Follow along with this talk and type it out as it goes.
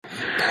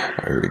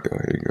Here we go.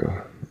 Here we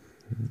go.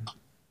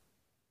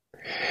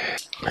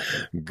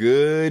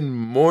 Good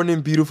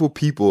morning, beautiful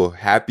people.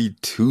 Happy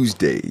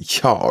Tuesday.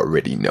 Y'all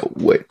already know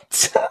what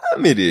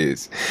time it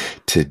is.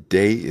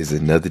 Today is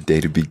another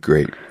day to be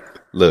great.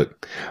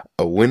 Look,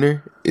 a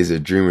winner is a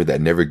dreamer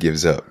that never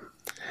gives up.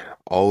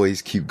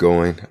 Always keep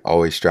going,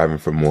 always striving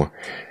for more.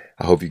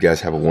 I hope you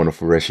guys have a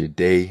wonderful rest of your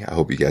day. I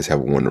hope you guys have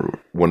a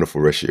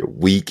wonderful rest of your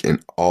week.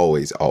 And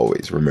always,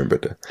 always remember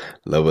to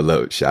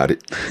love. Shout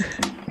it.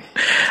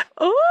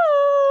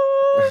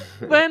 Ooh,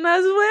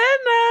 buenas.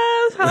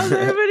 How's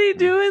everybody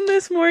doing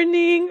this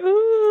morning?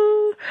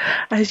 Ooh,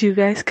 as you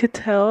guys could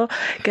tell,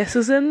 guess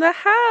who's in the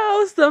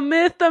house? The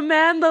myth, the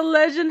man, the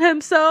legend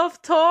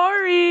himself,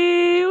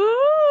 Tori. Ooh.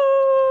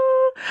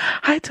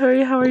 Hi,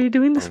 Tori. How are you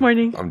doing this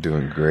morning? I'm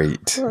doing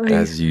great,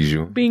 as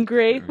usual. Being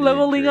great,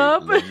 leveling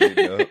up.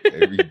 Leveling up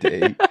every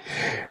day,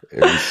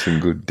 every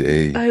single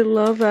day. I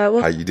love that.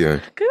 Well, how you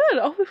doing? Good.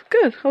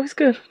 Always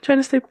good. Trying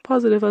to stay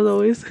positive as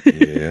always.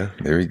 Yeah,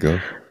 there we go.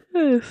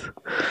 Yes.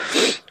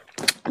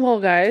 Well,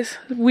 guys,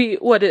 are you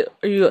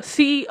a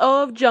CEO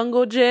of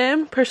Jungle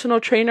Gym, personal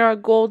trainer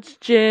at Gold's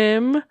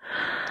Gym,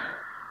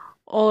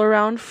 all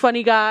around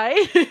funny guy?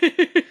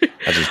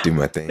 I just do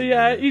my thing.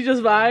 Yeah, man. You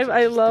just vibe.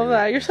 I love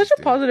that. You're such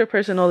a positive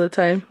person all the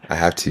time. I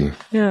have to.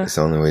 Yeah. It's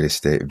the only way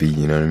to be,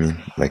 you know what I mean?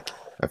 Like,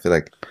 I feel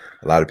like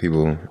a lot of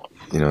people,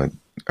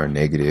 are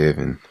negative,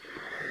 and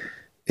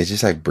it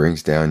just like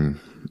brings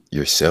down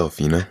yourself,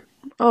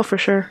 Oh, for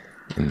sure.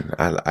 And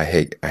I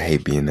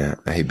hate being that.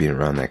 I hate being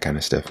around that kind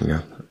of stuff,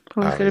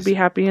 Always gotta be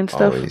happy and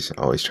stuff.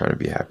 Always trying to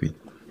be happy.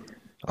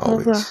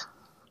 Always.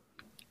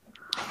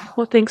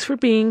 Well, thanks for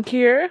being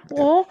here.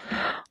 Well,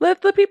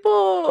 let the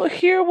people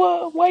hear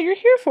why you're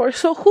here for.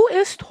 So, who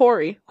is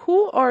Tori?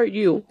 Who are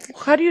you?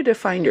 How do you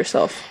define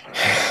yourself?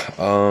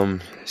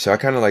 So I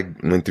kind of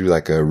went through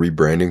a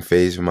rebranding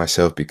phase of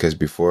myself, because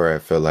before I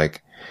felt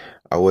like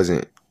I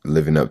wasn't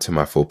living up to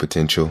my full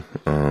potential.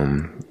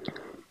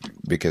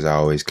 Because I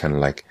always kind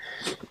of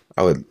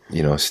I would,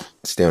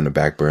 stay on the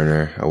back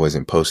burner. I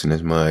wasn't posting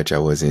as much. I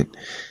wasn't,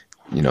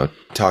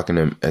 talking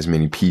to as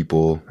many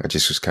people. I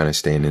just was kind of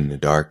staying in the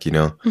dark,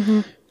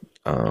 Mm-hmm.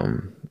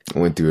 I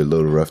went through a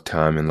little rough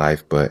time in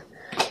life, but,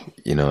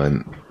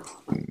 and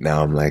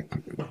now I'm like,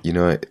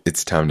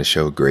 it's time to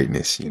show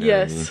greatness. You know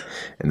yes. What I mean?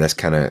 And that's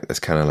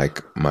kind of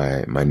like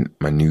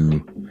my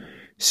new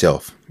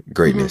self,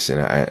 greatness.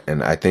 Mm-hmm.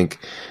 And I think,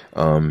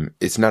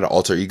 it's not an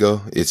alter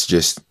ego. It's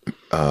just,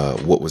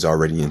 what was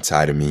already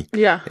inside of me.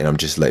 Yeah. And I'm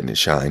just letting it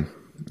shine.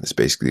 That's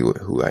basically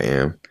who I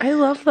am. I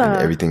love that.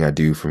 And everything I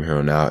do from here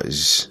on out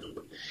is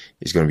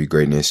going to be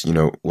greatness.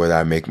 Whether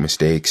I make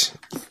mistakes,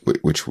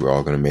 which we're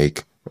all going to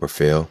make, or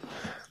fail,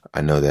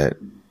 I know that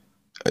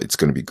it's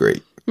going to be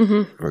great,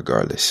 mm-hmm.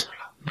 regardless.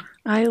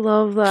 I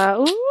love that.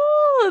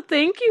 Ooh,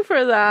 thank you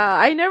for that.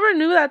 I never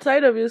knew that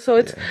side of you. So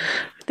it's... Yeah.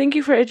 Thank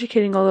you for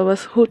educating all of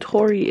us who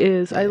Tori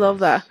is. I love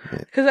that.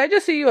 Because I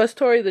just see you as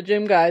Tori, the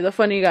gym guy, the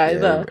funny guy.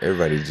 Yeah,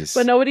 everybody just...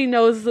 But nobody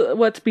knows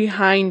what's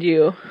behind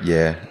you.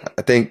 Yeah.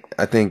 I think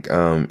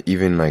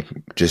even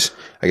just,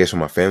 I guess, with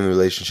my family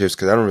relationships,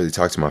 because I don't really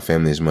talk to my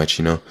family as much,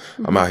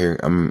 Mm-hmm. I'm out here,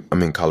 I'm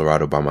in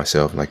Colorado by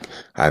myself. I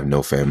have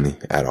no family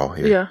at all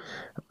here. Yeah.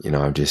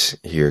 I'm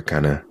just here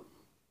kind of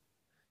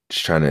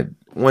just trying to,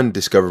 one,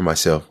 discover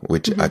myself,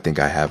 which mm-hmm. I think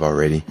I have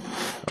already.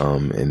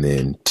 And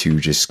then two,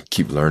 just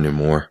keep learning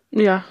more.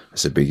 Yeah.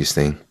 That's the biggest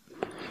thing.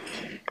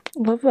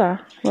 Love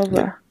that.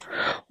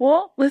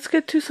 Well, let's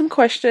get to some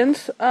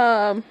questions.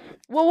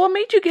 What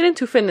made you get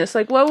into fitness?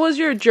 What was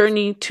your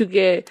journey to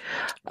get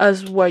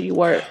as what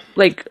you are,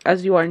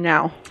 as you are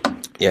now?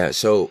 Yeah.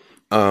 So,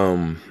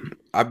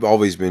 I've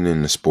always been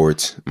in the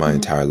sports my mm-hmm.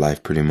 entire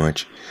life, pretty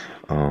much.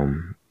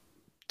 From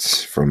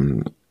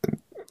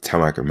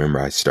time I can remember,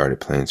 I started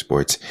playing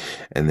sports,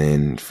 and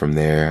then from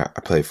there I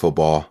played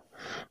football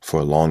for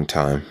a long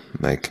time.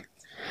 I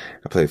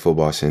played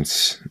football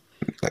since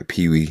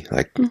Pee-wee,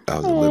 I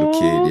was a little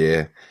kid.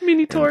 Yeah,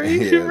 mini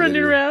Tori.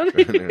 Running around,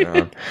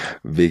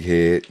 big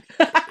head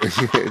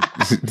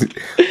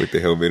with the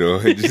helmet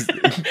on,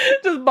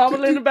 just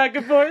bobbling back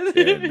and forth.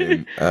 Yeah, and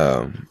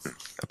then,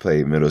 I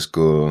played middle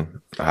school,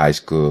 high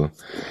school.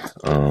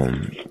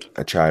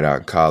 I tried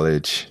out in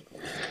college,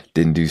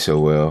 didn't do so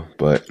well,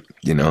 but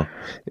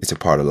it's a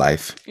part of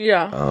life.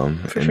 Yeah.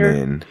 For sure.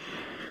 Then,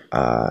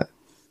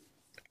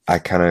 I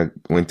kind of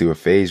went through a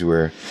phase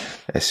where,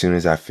 as soon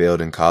as I failed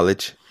in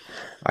college,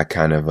 I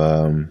kind of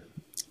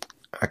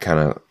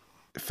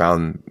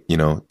found,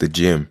 the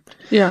gym.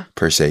 Yeah.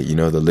 Per se,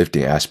 the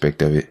lifting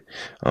aspect of it.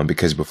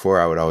 Because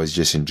before I would always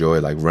just enjoy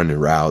running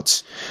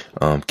routes,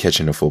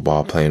 catching the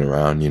football, playing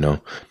around,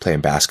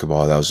 playing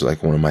basketball. That was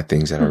one of my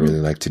things that mm-hmm. I really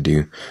liked to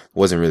do.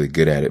 Wasn't really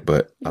good at it,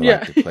 but I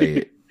liked to play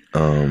it.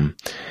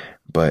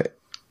 But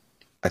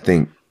I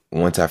think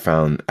once I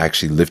found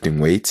actually lifting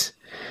weights,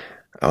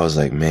 I was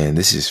like, man,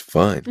 this is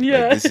fun.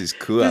 Yeah. This is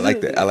cool. I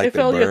like the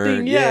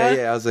burn.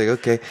 Yeah. I was like,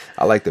 okay.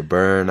 I like the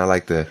burn. I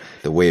like the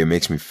way it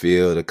makes me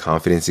feel, the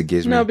confidence it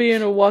gives me. Not being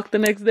able to walk the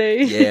next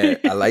day. Yeah.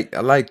 I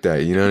like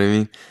that. You know what I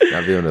mean?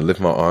 Not being able to lift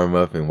my arm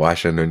up and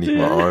wash underneath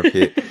my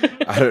armpit.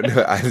 I don't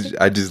know.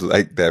 I just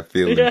like that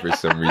feeling for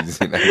some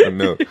reason. I don't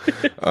know.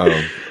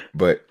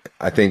 But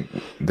I think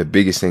the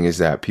biggest thing is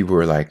that people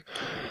were like,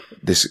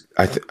 this,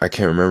 I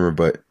can't remember,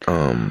 but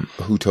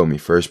who told me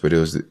first, but it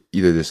was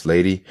either this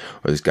lady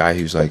or this guy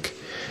who's like,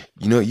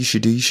 you know what you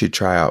should do? You should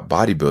try out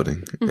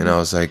bodybuilding. And I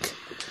was like,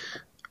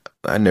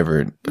 I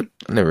never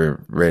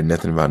read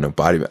nothing about no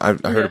body. I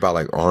heard about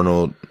like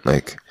Arnold,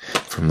 like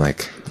from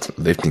like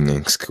lifting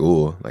in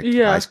school, like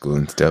high school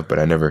and stuff, but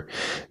I never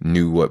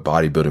knew what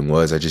bodybuilding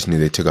was. I just knew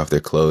they took off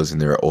their clothes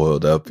and they were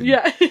oiled up. And,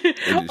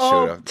 and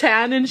all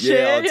tan and shit.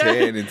 Yeah, all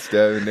tan and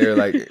stuff. And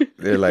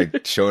they're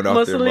like showing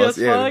off their muscles.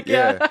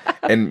 Yeah.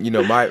 And you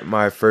know,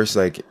 my first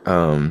like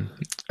I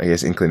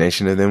guess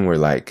inclination of them were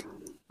like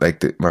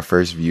my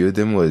first view of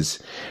them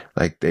was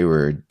like they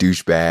were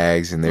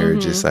douchebags and they were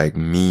just like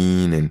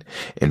mean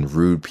and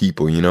rude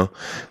people, you know,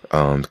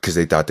 because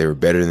they thought they were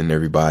better than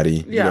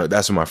everybody. You know,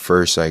 that's my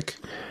first like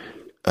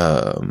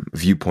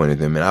viewpoint of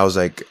them, and I was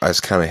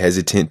kind of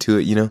hesitant to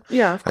it, you know.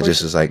 Yeah, of course. I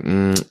just was like,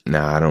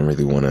 nah, I don't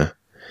really want to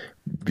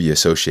be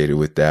associated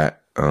with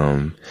that,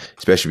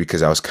 especially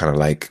because I was kind of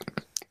like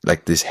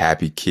this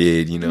happy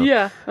kid, you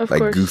know, of like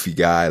course. Goofy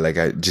guy. Like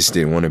I just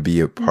didn't want to be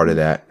a part of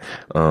that.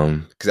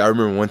 Cause I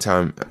remember one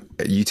time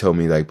you told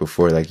me like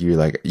before, like you were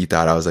like, you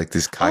thought I was like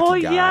this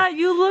cocky guy. Oh yeah,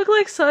 you look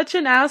like such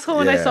an asshole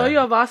when I saw you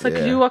at Vasa.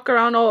 Cause you walk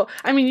around.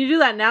 I mean, you do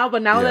that now,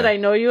 but now that I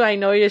know you,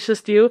 it's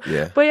just you.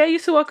 Yeah. But yeah, I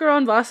used to walk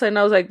around Vasa and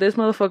I was like, this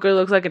motherfucker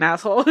looks like an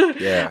asshole.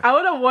 Yeah. I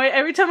would avoid,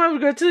 every time I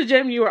would go to the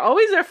gym, you were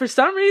always there for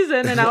some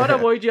reason, and I would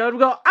avoid you. I would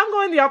go, I'm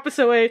going the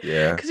opposite way.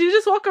 Yeah. Cause you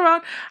just walk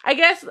around. I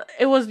guess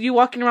it was you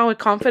walking around with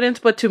confidence,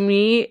 but to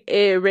me,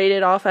 it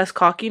rated off as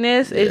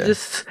cockiness. It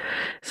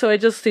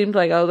just seemed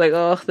like I was like,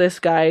 oh, this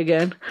guy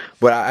again.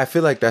 But I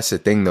feel like that's the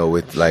thing though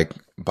with like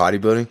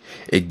bodybuilding.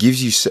 It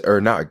gives you,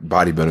 or not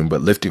bodybuilding,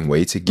 but lifting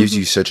weights. It gives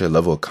you such a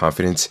level of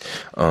confidence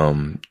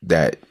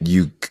that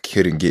you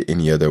couldn't get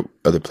any other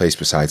place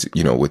besides,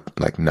 you know, with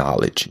like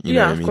knowledge. You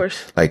know what I mean? Of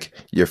course. Like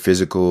your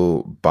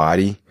physical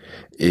body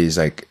is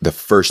like the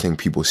first thing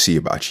people see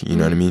about you. You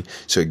know what I mean?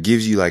 So it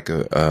gives you like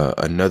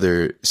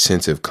another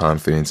sense of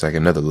confidence, like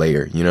another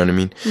layer. You know what I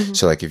mean?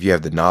 So like if you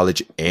have the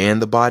knowledge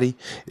and the body,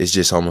 it's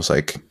just almost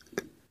like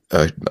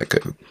a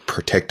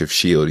protective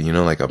shield, you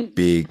know, like a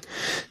big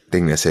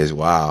thing that says,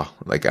 wow,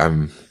 like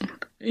I'm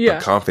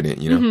confident,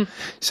 you know?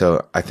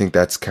 So I think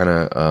that's kind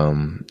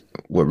of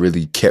what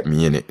really kept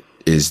me in it,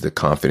 is the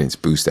confidence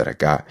boost that I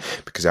got,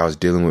 because I was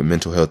dealing with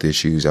mental health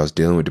issues. I was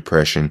dealing with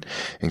depression,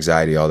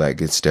 anxiety, all that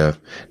good stuff.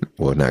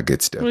 Well, not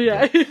good stuff.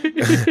 Yeah.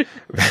 I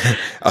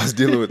was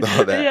dealing with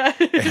all that.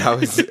 Yeah.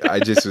 And I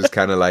just was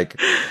kind of like,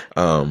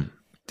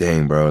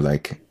 dang, bro,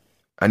 like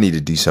I need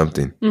to do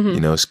something. You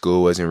know,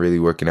 school wasn't really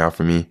working out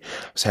for me.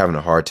 I was having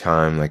a hard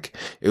time. Like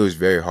it was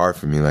very hard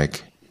for me.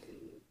 Like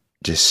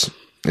it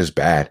was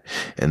bad.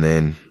 And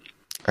then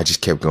I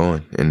just kept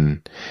going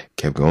and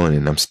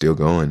I'm still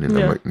going, and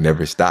I'm like,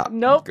 never stop.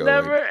 Nope, going,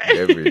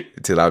 never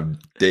until I'm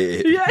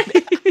dead. Yeah.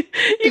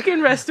 You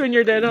can rest when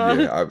you're dead, huh?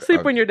 Yeah,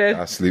 sleep when you're dead.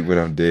 I sleep when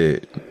I'm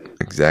dead.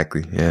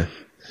 Exactly. Yeah.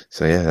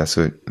 So yeah, that's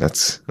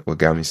what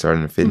got me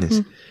started in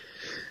fitness.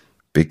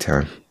 Big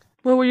time.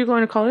 What were you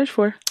going to college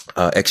for?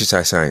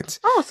 Exercise science.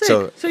 Oh, sick.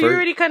 So you're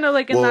already kind of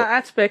like in that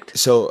aspect.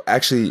 So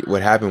actually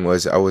what happened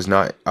was I wasn't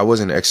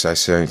an exercise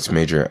science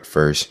major at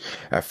first.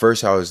 At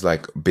first I was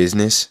like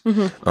business,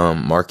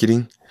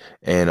 marketing.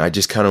 And I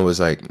just kind of was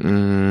like,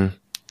 this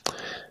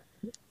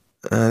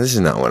is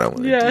not what I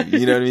want to do.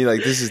 You know what I mean?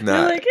 Like this is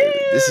not,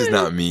 this is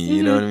not me.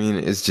 You know what I mean?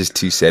 It's just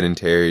too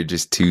sedentary,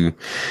 just too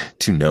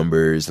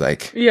numbers.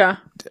 Like,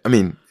 I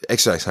mean,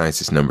 exercise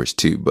science is numbers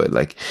too, but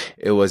like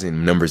it wasn't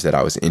numbers that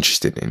I was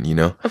interested in, you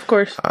know? Of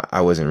course.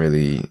 I wasn't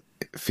really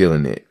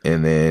feeling it.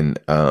 And then,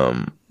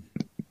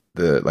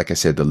 like I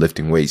said, the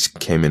lifting weights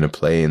came into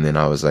play, and then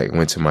I was like,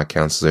 went to my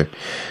counselor,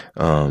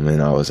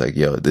 and I was like,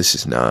 yo, this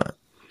is not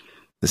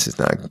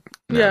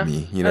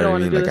me. You know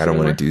what I mean? Like I don't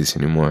want to do this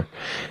anymore.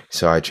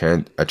 So I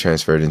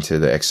transferred into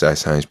the exercise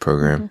science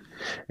program,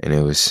 and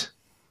it was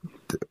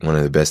one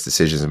of the best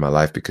decisions in my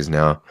life, because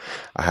now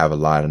I have a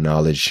lot of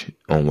knowledge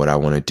on what I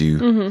want to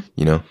do,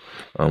 you know,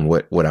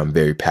 what I'm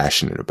very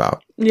passionate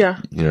about. Yeah.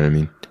 You know what I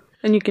mean?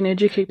 And you can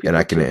educate people. And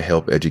I can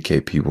help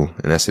educate people.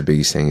 And that's the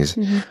biggest thing is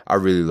I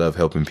really love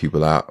helping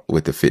people out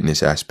with the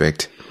fitness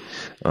aspect.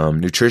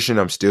 Nutrition,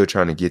 I'm still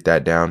trying to get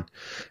that down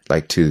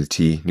like to the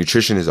T.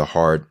 Nutrition is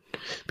hard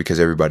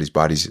because everybody's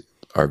bodies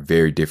are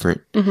very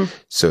different.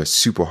 So it's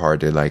super hard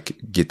to like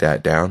get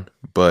that down.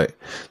 But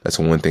that's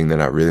one thing that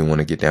I really want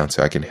to get down,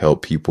 so I can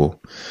help people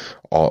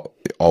all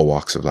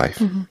walks of life,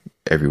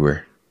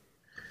 everywhere.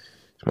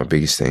 It's my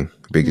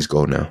biggest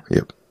goal now.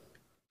 Yep.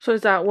 So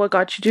is that what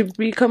got you to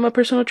become a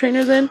personal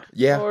trainer then?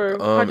 Yeah. Or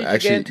how did you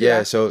actually, get into yeah.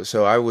 that?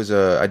 So I was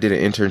I did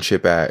an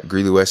internship at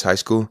Greeley West High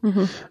School.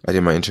 I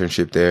did my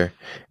internship there,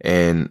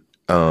 and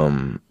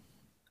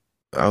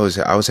I was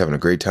having a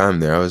great time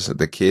there.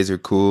 The kids were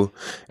cool.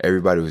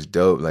 Everybody was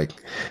dope. Like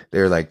they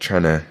were like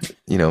trying to,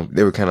 you know,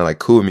 they were kind of like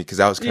cool with me because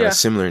I was kind of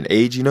similar in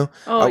age, you know.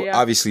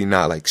 Obviously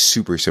not like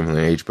super similar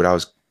in age, but I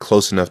was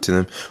close enough to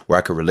them where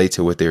I could relate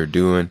to what they were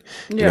doing,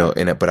 you know,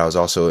 but I was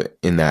also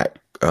in that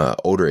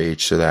older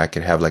age so that I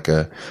could have like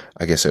an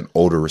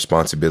older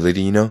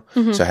responsibility, you know?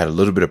 So I had a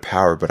little bit of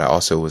power, but I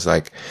also was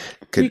like,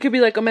 you could be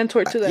like a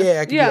mentor to them.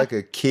 Yeah, I could be like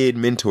a kid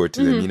mentor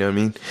to them, you know what I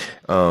mean?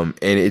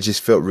 And it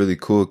just felt really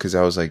cool because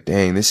I was like,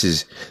 dang, this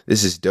is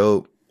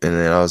dope. And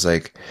then I was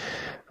like,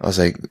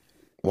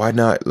 why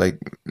not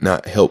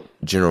not help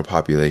general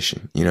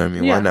population? You know what I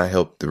mean? Yeah. Why not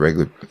help the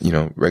regular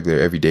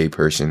everyday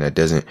person that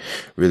doesn't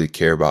really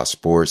care about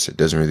sports, that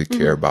doesn't really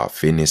care about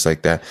fitness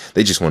like that?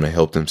 They just want to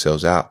help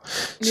themselves out.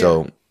 Yeah.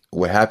 So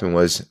what happened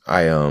was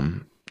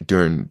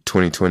during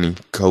 2020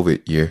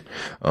 COVID year,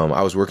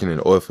 I was working in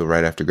the oil field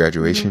right after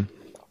graduation.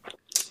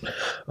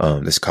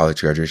 This college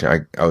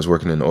graduation, I was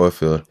working in the oil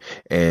field,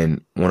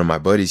 and one of my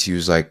buddies, he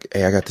was like,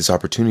 hey, I got this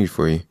opportunity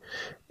for you.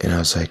 And I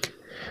was like,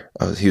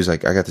 he was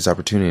like, I got this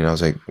opportunity. And I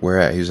was like, where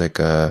at? He was like,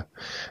 at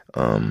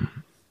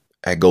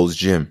Gold's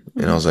Gym.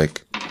 And I was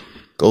like,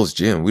 Gold's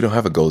Gym? We don't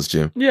have a Gold's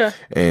Gym. Yeah.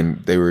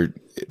 And they were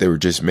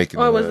just making.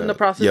 Oh, it was in the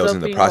process. Yeah, it was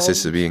in the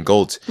process of being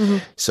Gold's.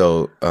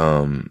 So,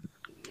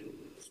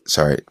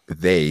 sorry,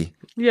 they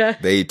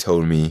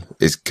told me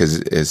it's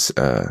because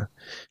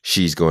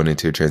she's going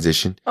into a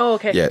transition. Oh,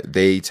 okay. Yeah,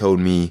 they told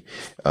me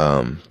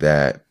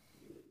that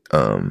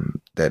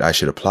I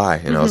should apply.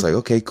 And I was like,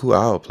 okay, cool,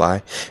 I'll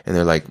apply. And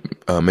they're like,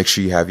 make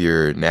sure you have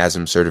your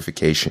NASM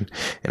certification.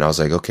 And I was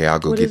like, okay, I'll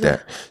go get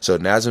that. So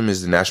NASM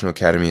is the National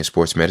Academy of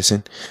Sports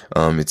Medicine.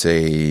 It's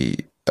a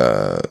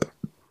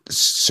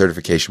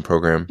certification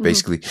program.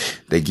 Basically,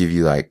 they give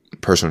you like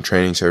personal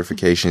training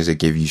certifications. They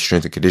give you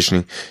strength and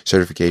conditioning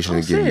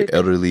certifications. They give you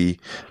elderly.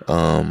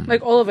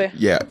 Like all of it.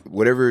 Yeah,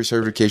 whatever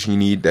certification you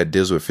need that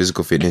deals with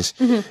physical fitness.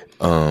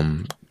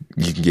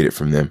 You can get it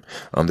from them.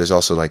 There's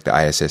also like the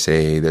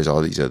ISSA. There's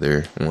all these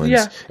other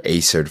ones,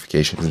 ACE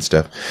certifications and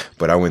stuff.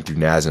 But I went through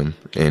NASM,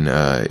 and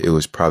it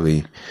was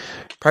probably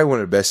one of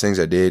the best things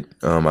I did.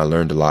 I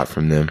learned a lot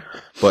from them.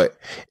 But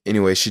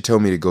anyway, she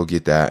told me to go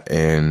get that,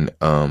 and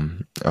I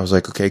was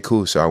like, okay,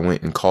 cool. So I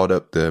went and called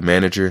up the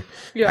manager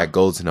at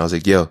Gold's, and I was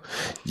like, yo,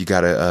 you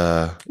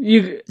gotta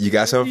you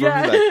got something for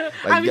me? Like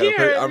I'm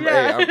here.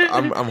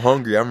 I'm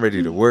hungry. I'm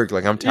ready to work.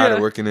 Like I'm tired of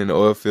working in the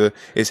oil field.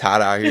 It's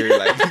hot out here.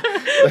 Like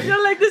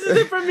you're like, this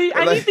isn't for me.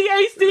 I need the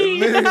AC.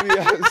 Literally,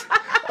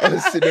 I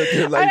was sitting up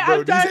there like,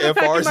 bro, these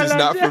FRs is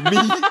not for me.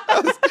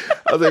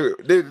 I was like,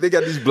 they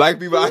got these black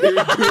people out here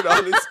doing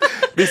all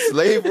this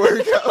slave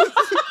work.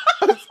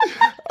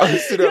 I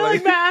was sitting You're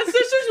like, my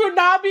ancestors would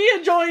not be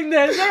enjoying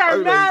this. They are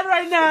mad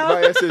right now.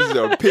 My ancestors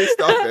are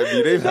pissed off at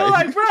me. They're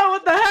like, bro,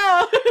 what the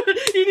hell?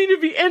 You need to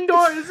be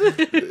indoors.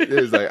 It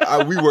was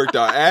like, we worked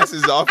our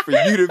asses off for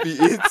you to be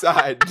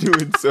inside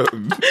doing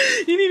something.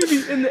 You need to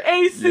be in the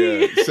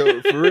AC. Yeah. So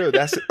for real,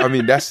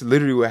 that's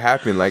literally what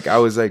happened. Like I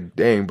was like,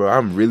 dang, bro,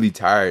 I'm really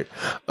tired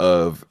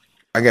of.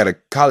 I got a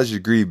college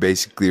degree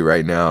basically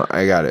right now.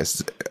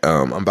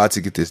 I'm about to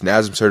get this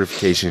NASM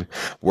certification,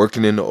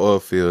 working in the oil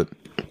field.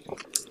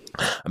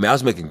 I mean, I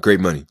was making great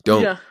money.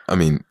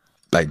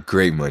 Like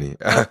great money.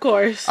 Of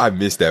course. I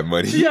miss that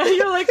money. Yeah,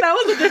 you're like, that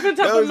was a different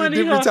type of money. That was a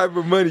different type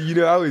of money. You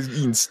know, I was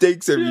eating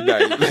steaks every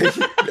night.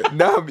 Like,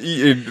 now I'm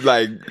eating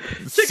like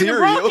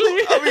cereal.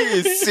 I'm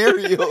eating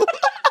cereal.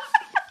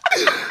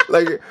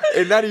 Like,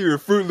 and not even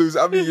Fruit Loops.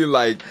 I'm eating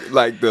like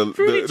the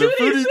Fruity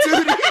Tooties.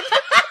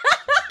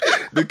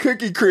 The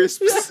Cookie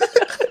Crisps.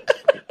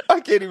 I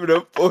can't even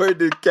afford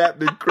the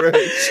Captain Crunch.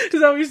 Is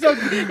that what you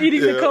started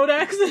eating the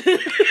Kodaks?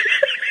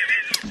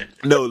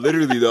 No,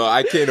 literally though,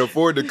 I can't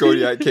afford the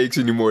Kodiak cakes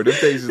anymore. Them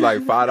things is like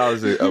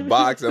 $5 a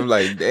box. I'm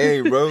like,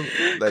 dang, bro.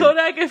 Like,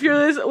 Kodak, if you're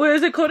this, where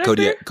is it? Kodak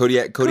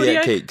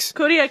cakes.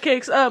 Kodiak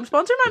cakes.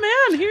 Sponsor my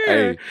man here.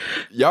 Hey,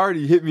 y'all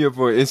already hit me up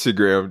on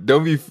Instagram.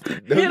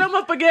 Hit him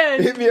up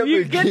again. Hit me up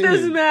again. Get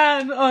this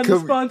man on the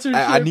sponsorship.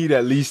 I need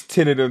at least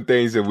 10 of them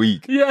things a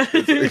week. Yeah,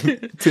 10 of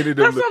them.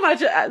 That's not much.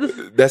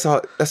 That's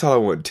all I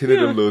want. 10 of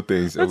them little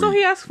things. That's all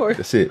he asked for.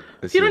 That's it.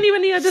 You don't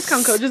even need a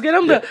discount code. Just get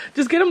him the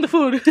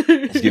food.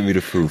 Just give me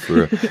the food for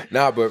real.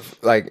 Nah, but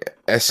like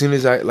as soon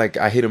as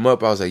I hit him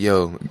up, I was like,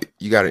 yo,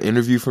 you got an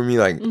interview for me?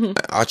 Like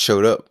I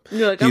showed up.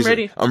 You're like, I'm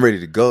ready. I'm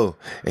ready to go.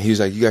 And he was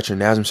like, you got your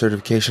NASM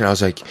certification? I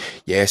was like,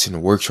 yeah, it's in the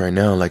works right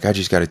now. Like I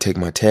just got to take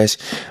my test.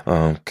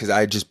 Cause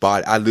I just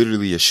bought it. I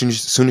literally, as soon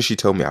as she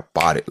told me, I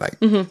bought it like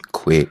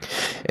quick.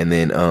 And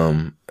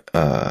then,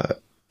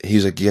 he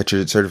was like, you got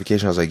your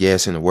certification? I was like, yeah,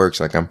 it's in the works.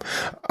 Like I'm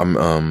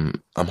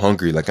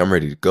hungry. Like I'm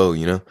ready to go,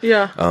 you know?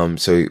 Yeah.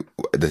 So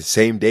the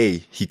same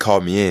day he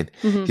called me in,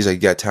 he's like,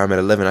 you got time at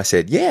 11? I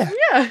said, yeah.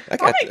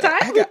 I'll make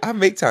time. I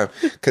make time.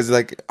 Cause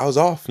like I was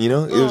off, you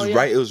know?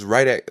 It was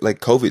right at like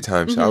COVID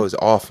time. So I was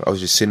off. I was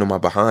just sitting on my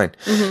behind.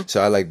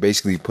 So I like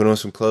basically put on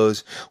some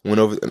clothes, went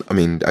over. I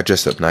mean, I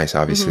dressed up nice,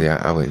 obviously.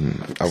 I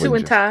wouldn't. Suit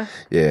and tie.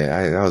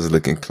 Yeah. I was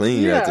looking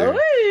clean out there.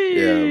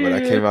 Yeah. But I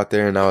came out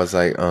there and I was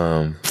like,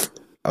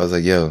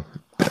 yo,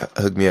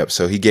 hook me up.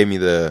 So he gave me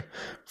the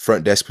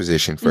front desk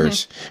position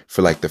first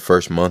for like the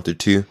first month or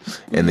two,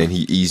 and then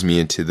he eased me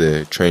into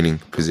the training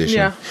position.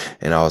 Yeah.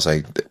 And I was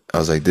like,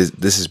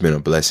 this has been a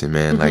blessing,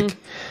 man. Like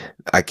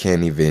I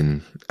can't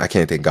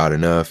thank God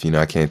enough.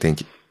 I can't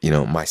thank,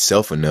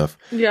 myself enough.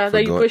 Yeah,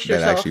 that you pushed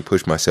yourself. That I actually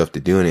pushed myself to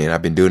doing it. And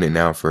I've been doing it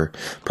now for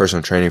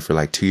personal training for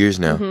like 2 years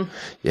now.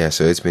 Yeah,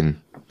 so it's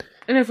been.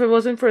 And if it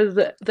wasn't for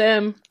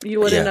them, you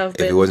wouldn't have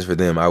been. If it wasn't for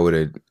them, I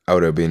would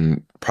have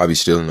been probably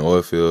still in the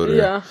oil field.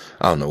 Or,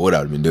 I don't know what I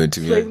would have been doing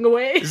to me. Slaving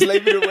away.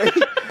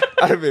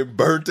 I'd have been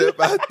burnt up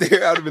out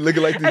there. I'd have been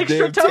looking like this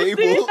Extra damn toasty.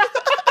 table.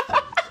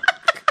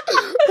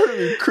 I'd have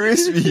been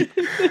crispy.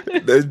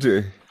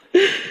 Yeah,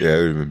 it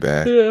would have been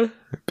bad. Yeah.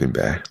 It'd been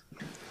bad.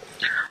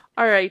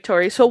 All right,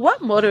 Tori. So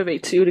what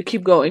motivates you to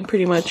keep going,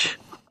 pretty much?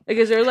 Like,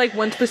 is there like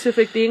one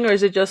specific thing, or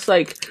is it just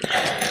like...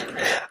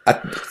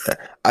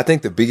 I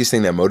think the biggest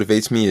thing that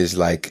motivates me is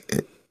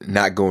like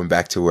not going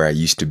back to where I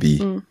used to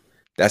be.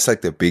 That's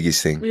like the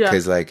biggest thing.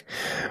 Because like,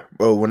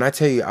 bro, when I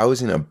tell you I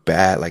was in a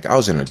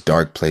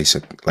dark place,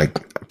 like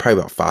probably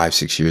about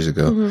 5-6 years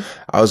ago.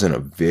 I was in a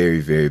very,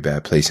 very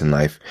bad place in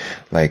life.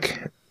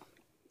 Like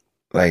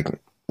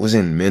was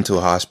in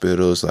mental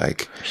hospitals.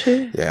 Like,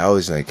 shit. Yeah, I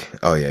was like,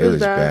 oh yeah, it was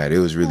bad. It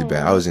was really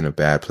bad. I was in a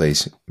bad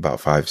place about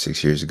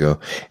 5-6 years ago.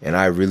 And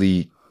I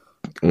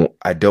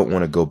don't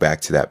want to go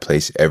back to that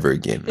place ever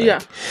again.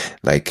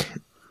 Like,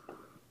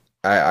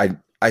 I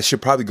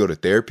should probably go to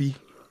therapy.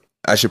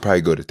 I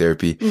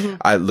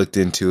looked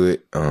into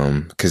it,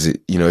 cause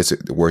it's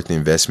worth the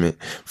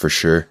investment for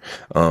sure.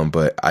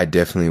 But I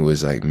definitely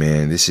was like,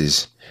 man,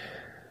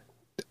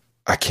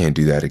 I can't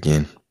do that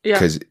again. Yeah.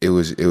 Cause it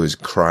was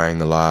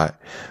crying a lot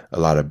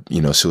of,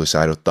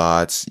 suicidal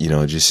thoughts,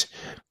 just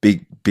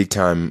big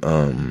time,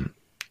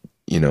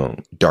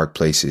 dark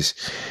places.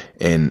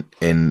 And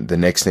the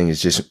next thing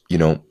is just,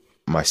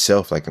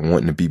 myself, like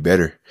wanting to be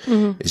better.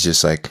 It's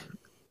just like,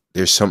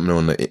 there's something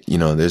on the,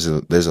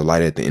 there's a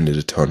light at the end of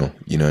the tunnel.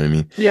 You know what I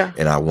mean? Yeah.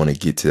 And I want to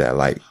get to that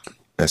light.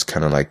 That's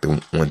kind of like the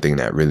one thing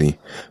that really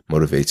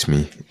motivates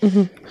me.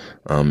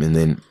 And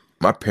then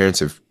my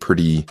parents are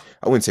pretty,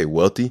 I wouldn't say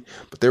wealthy,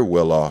 but they're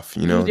well off,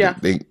 Yeah.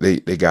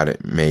 They got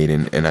it made.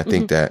 And I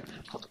think that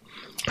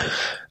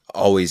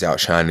always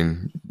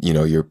outshining,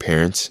 your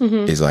parents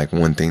is like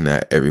one thing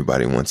that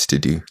everybody wants to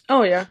do.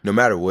 Oh yeah. No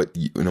matter what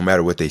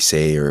they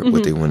say or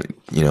what they want,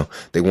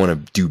 they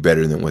want to do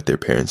better than what their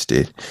parents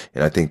did.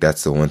 And I think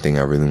that's the one thing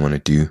I really want to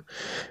do.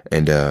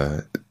 And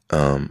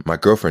my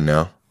girlfriend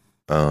now,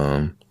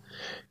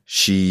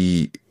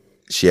 she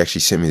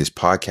actually sent me this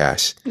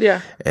podcast.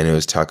 Yeah. And it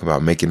was talking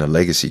about creating a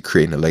legacy,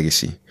 for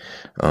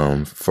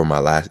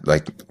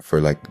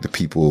the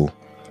people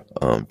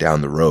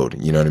down the road,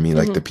 you know what I mean?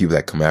 Like the people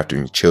that come after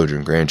me,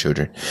 children,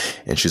 grandchildren.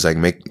 And she's like,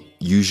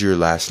 use your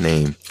last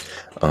name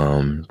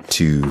to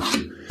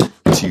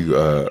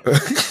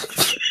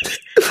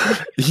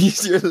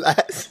use your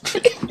last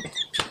name.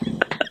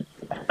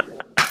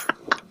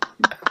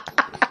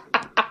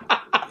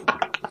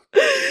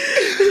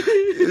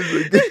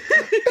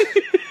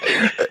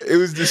 It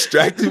was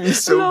distracting me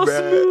so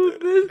bad.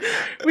 Smooth.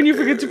 When you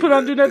forget to put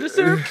on Do Not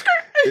Disturb.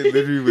 It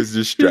literally was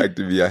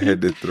distracting me. I had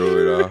to throw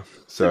it off.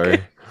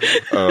 Sorry.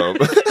 It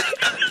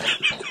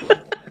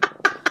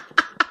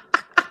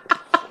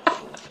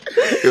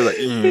was like,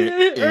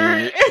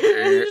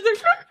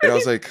 and I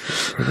was like,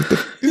 what the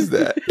f- is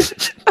that?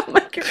 I'm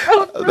like, your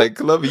phone, I was like,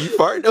 Chloe, you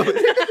farting over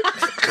there?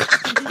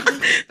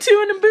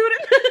 Chewing and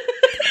booting.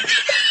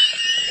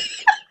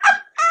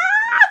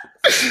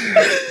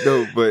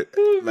 No, but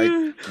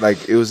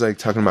like it was like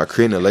talking about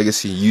creating a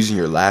legacy using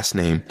your last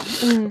name,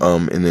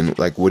 and then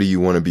like what do you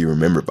want to be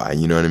remembered by?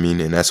 You know what I mean?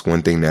 And that's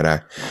one thing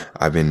that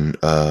I've been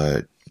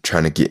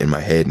trying to get in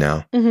my head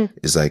now.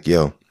 Is like,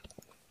 yo,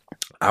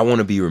 I want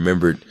to be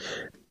remembered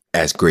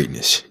as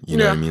greatness. You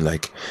know what I mean?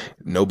 Like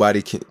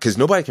nobody can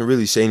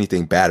really say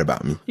anything bad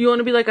about me. You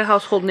want to be like a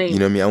household name. You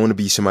know what I mean? I want to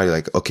be somebody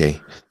like,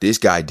 okay, this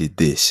guy did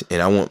this,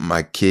 and I want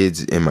my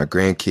kids and my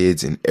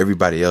grandkids and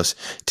everybody else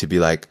to be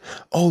like,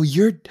 oh,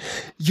 your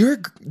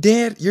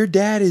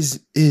dad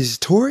is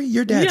Tori?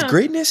 Your dad's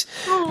greatness?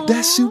 Aww,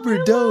 that's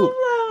super dope.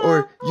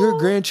 Or your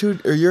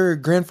grandchildren or your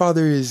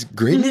grandfather is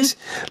greatness?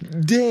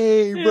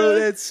 Dang, bro,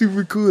 that's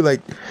super cool.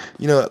 Like,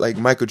 like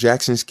Michael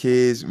Jackson's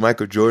kids,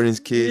 Michael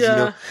Jordan's kids,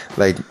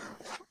 like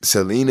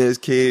Selena's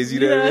kids, you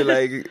know what I mean?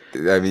 Like,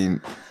 I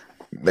mean,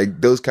 like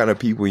those kind of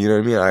people, you know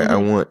what I mean?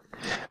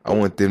 I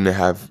want them to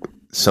have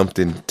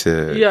something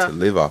to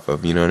live off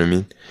of, you know what I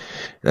mean?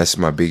 That's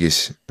my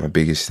biggest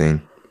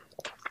thing.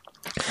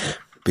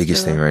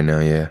 Biggest thing right now,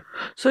 yeah.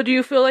 So do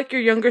you feel like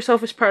your younger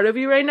self is proud of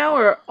you right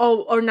now,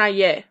 or not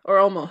yet, or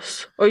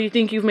almost? Or you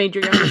think you've made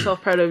your younger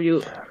self proud of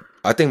you?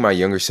 I think my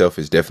younger self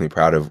is definitely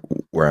proud of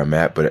where I'm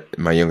at, but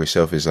my younger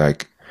self is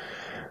like,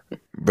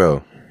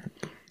 bro,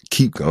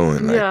 keep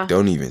going. Like,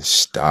 don't even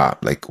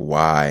stop. Like,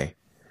 why?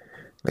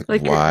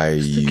 Like why are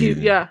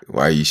you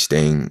why are you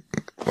stagnant?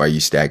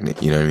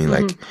 You know what I mean?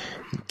 Like,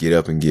 get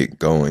up and get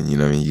going. You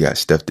know what I mean? You got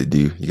stuff to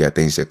do. You got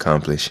things to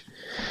accomplish.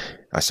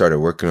 I started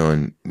working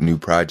on new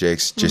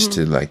projects just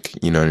to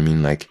like, you know what I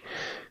mean? Like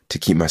to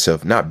keep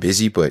myself not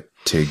busy, but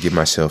to give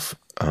myself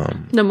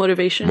the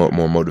motivation.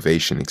 More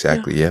motivation.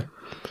 Exactly. Yeah.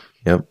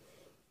 Yep.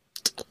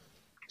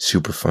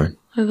 Super fun.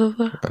 I love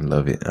that. I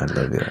love it. I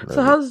love it. I love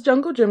So how's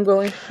Jungle Gym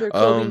going? Your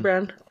clothing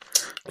brand.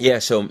 Yeah,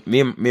 so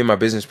me and my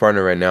business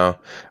partner right now,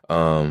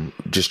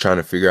 just trying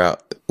to figure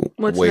out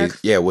What's ways.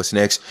 next? Yeah, what's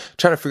next?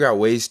 Trying to figure out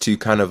ways to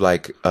kind of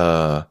like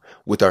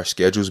with our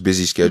schedules,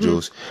 busy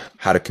schedules,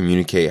 how to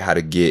communicate, how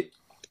to get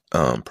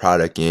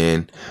product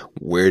in,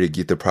 where to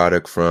get the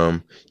product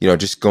from. You know,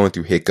 just going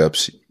through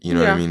hiccups. You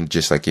know what I mean?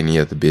 Just like any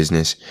other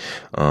business,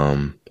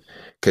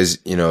 because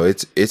you know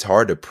it's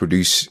hard to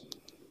produce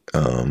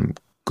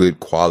good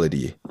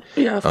quality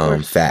Of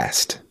course.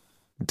 fast.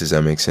 Does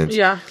that make sense?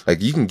 Yeah. Like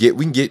we can get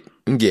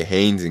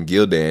Hanes and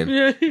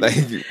Gildan, like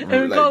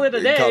And we call it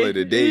a day. Call it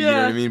a day. You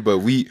know what I mean? But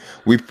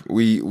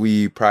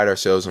we pride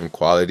ourselves on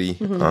quality.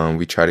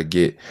 We try to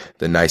get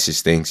the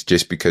nicest things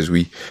just because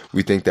we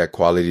think that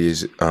quality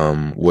is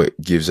what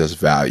gives us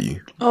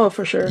value. Oh,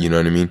 for sure. You know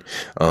what I mean?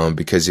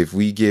 Because if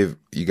we give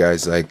you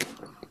guys like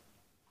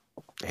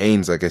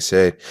Hanes, like I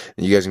said,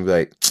 and you guys can be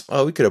like,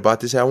 oh, we could have bought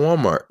this at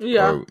Walmart.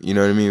 Yeah. Or, you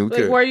know what I mean?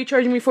 Like, why are you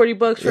charging me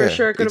 $40 for a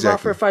shirt? Could have bought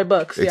for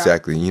 $5. Yeah.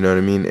 Exactly. You know what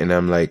I mean? And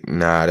I'm like,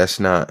 nah, that's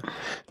not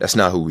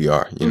who we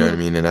are. You know what I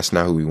mean? And that's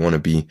not who we want to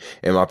be.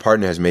 And my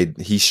partner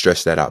he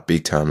stressed that out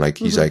big time. Like,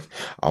 he's like,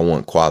 I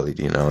want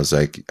quality. And I was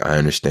like, I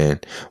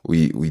understand.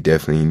 We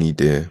definitely need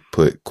to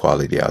put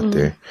quality out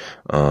there.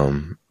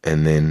 And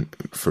then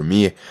for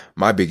me,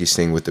 my biggest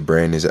thing with the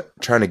brand is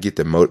trying to get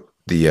the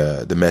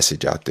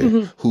message out there,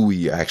 who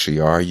we actually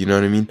are, you know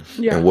what I mean?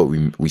 Yeah. And what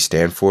we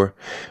stand for.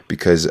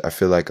 Because I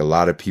feel like a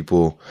lot of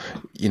people,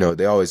 you know,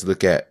 they always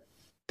look at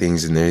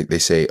things and they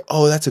say,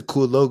 oh, that's a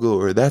cool logo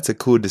or that's a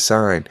cool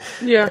design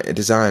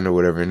or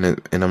whatever.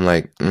 And I'm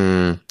like,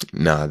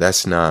 nah,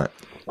 that's not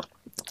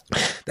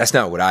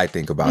what I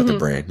think about the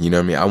brand. You know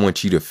what I mean? I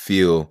want you to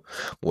feel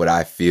what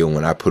I feel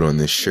when I put on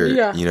this shirt.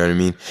 Yeah. You know what I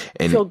mean?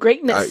 And feel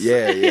greatness.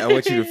 I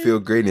want you to feel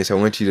greatness. I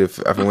want you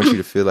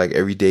to feel like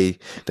every day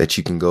that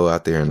you can go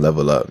out there and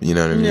level up. You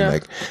know what I mean? Yeah.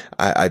 Like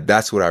I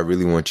that's what I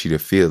really want you to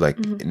feel like,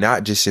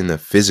 not just in the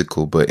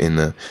physical, but in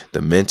the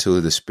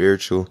mental, the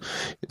spiritual,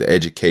 the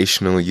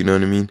educational, you know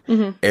what I mean?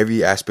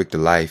 Every aspect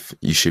of life,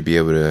 you should be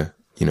able to,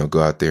 you know,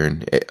 go out there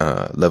and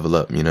level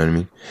up, you know what I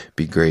mean?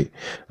 Be great.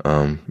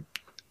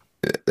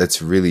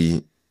 That's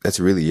really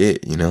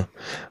it, you know.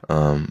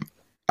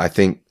 I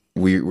think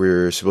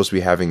we're supposed to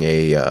be having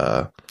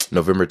a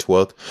November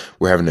 12th.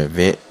 We're having an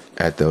event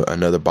at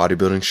another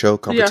bodybuilding show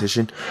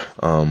competition,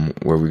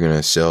 where we're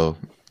gonna sell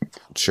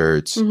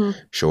shirts,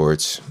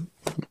 shorts.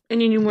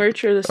 Any new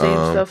merch or the same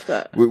stuff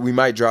that we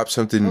might drop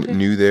something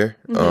new there.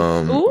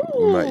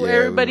 Ooh,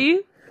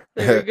 everybody.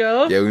 There we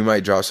go. Yeah, we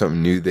might drop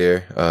something new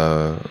there.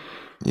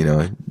 You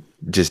know,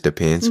 just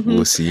depends.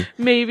 We'll see.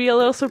 Maybe a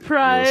little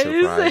surprise.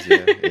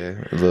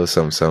 A little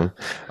something.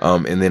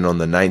 And then on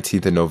the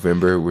 19th of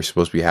November, we're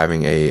supposed to be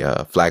having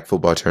a flag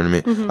football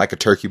tournament, like a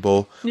turkey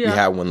bowl. Yeah. We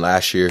had one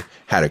last year.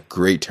 Had a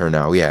great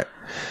turnout. We had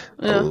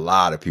a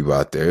lot of people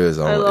out there. It was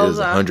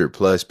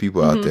 100+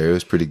 people out there. It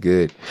was pretty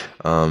good.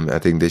 I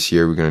think this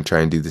year we're gonna try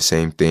and do the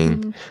same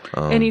thing.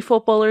 Any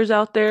footballers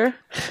out there?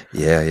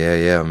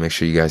 Yeah. Make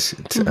sure you guys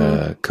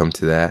come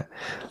to that.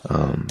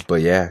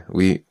 But yeah,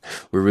 we're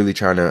really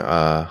trying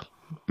to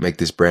make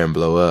this brand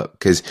blow up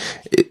because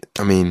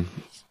I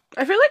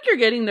feel like you're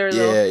getting there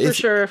though.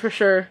 Yeah, for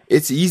sure.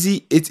 It's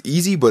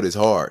easy, but it's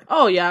hard.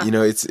 Oh yeah. You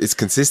know, it's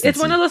consistency. It's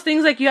one of those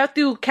things like you have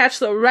to catch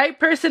the right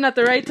person at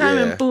the right time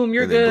and boom,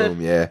 you're good.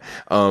 Boom, yeah.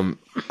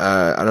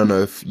 I don't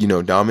know if you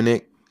know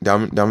Dominic.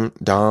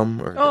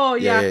 Dom or oh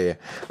yeah. Yeah.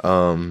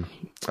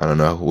 I don't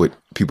know what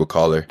people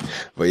call her,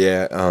 but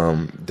yeah,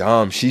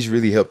 Dom, she's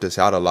really helped us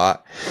out a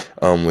lot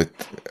with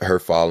her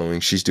following.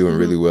 She's doing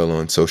really well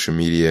on social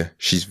media.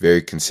 She's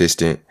very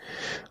consistent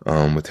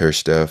with her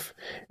stuff,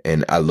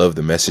 and I love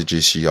the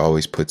messages she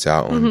always puts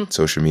out on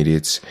social media.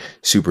 It's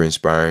super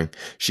inspiring.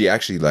 She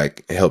actually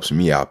like helps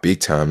me out big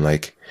time,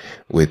 like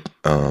with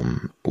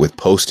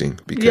posting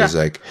because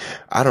like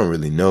I don't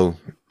really know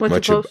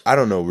I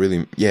don't know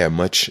really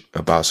much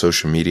about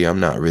social media.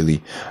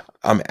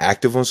 I'm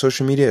active on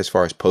social media as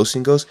far as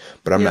posting goes,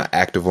 but I'm not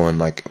active on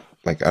like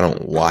I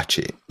don't watch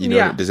it. You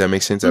know, does that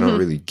make sense? I don't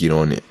really get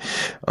on it.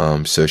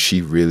 So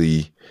she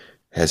really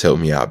has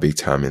helped me out big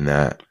time in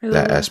that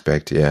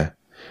aspect. Yeah.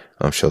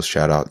 So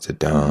shout out to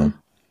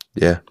Dom.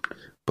 Yeah.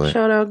 But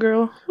shout out,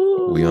 girl.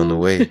 Ooh. We on the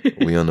way.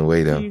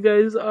 Though. You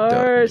guys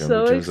are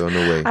so on the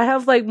way. I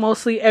have like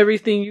mostly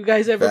everything you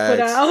guys ever put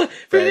out.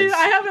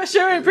 I have a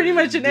shirt pretty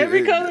much in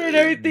every color and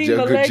everything.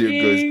 Jungle the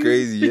leggings goes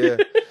crazy, yeah.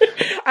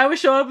 I would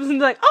show up and be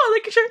like, "Oh,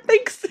 like your shirt,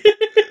 thanks."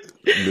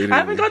 I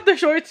haven't got the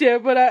shorts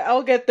yet, but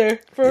I'll get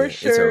there for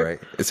sure.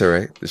 It's all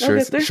right.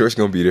 The shorts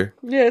gonna be there.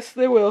 Yes,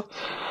 they will.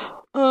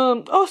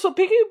 So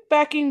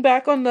piggybacking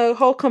back on the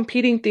whole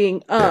competing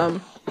thing.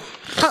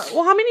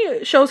 How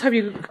many shows have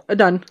you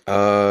done?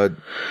 4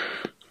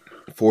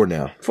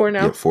 now. 4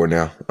 now? Yeah, 4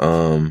 now.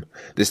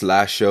 This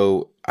last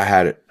show I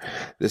had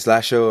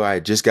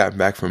just gotten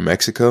back from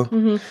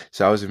Mexico.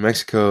 So I was in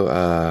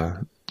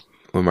Mexico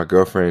with my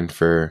girlfriend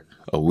for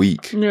a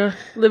week. Yeah,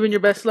 living your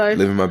best life.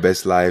 Living my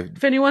best life.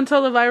 If anyone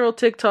saw the viral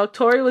TikTok,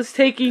 Tori was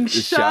taking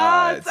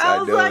shots. I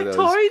was like,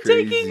 Tori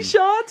taking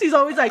shots? He's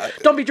always like,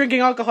 don't be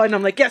drinking alcohol. And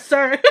I'm like, yes,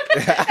 sir.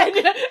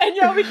 and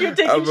you're over here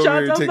taking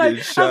shots. I'm like,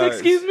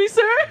 excuse me,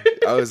 sir?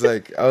 I was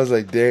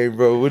like, dang,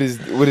 bro, what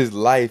is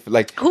life?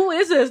 Like, who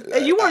is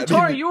this? You weren't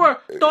Tori, you were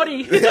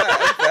Tori.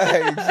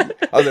 I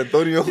was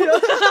Antonio.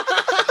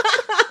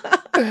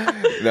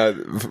 No,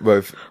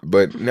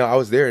 but no, I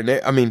was there, and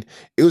I mean,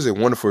 it was a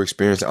wonderful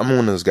experience. I'm one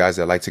of those guys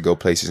that like to go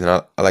places, and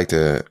I like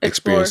to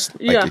experience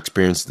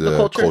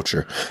the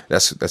culture.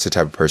 That's the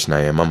type of person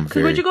I am.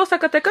 Where'd you go,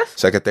 Zacatecas?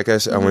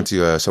 Zacatecas. I went to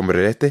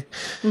Sombrerete.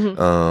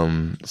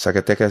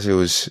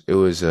 Zacatecas. It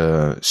was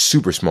a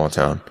super small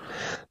town,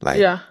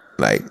 like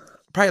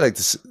probably like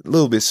this, a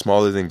little bit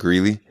smaller than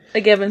Greeley.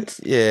 Like Evans.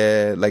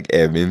 Yeah, like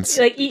Evans.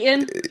 Like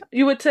Eaton,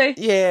 you would say?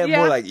 Yeah,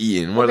 more like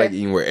Eaton. Like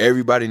Eaton, where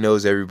everybody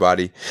knows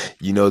everybody.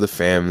 You know the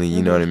family,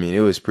 you know what I mean?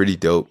 It was pretty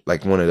dope.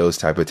 Like one of those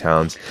type of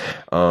towns.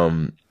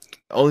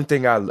 Only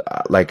thing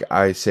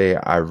I say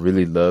I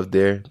really loved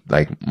there,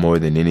 like more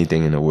than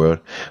anything in the world,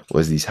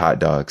 was these hot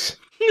dogs.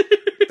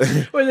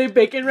 Were they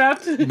bacon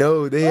wrapped?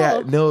 No, they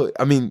had no.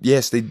 I mean,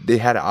 yes, they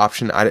had an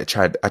option. I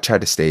tried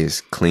to stay as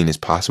clean as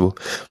possible,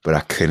 but I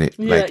couldn't.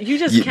 Yeah, like, you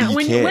just can't.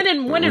 When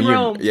in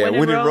Rome. Yeah,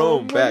 when in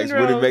Rome. Facts.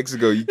 When in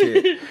Mexico, you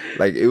can't.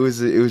 Like it was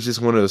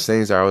just one of those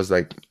things that I was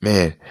like,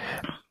 man.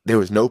 There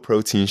was no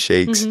protein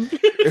shakes. Mm-hmm.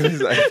 It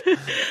was like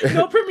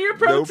no Premier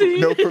Protein.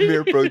 No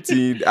Premier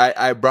Protein.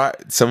 I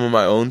brought some of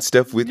my own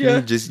stuff with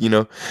me, just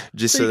so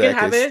that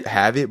I could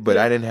have it. But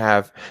I didn't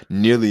have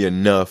nearly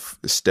enough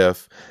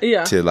stuff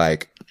to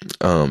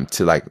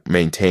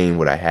maintain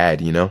what I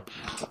had,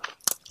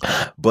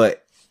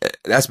 But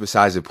that's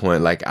besides the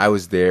point. Like I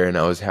was there and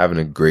I was having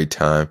a great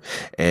time,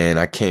 and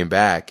I came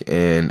back,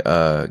 and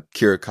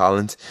Kira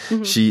Collins,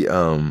 she's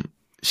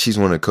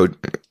one of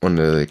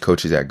the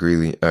coaches at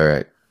Greeley or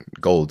at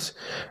Golds,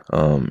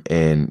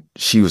 and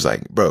she was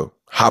like, "Bro,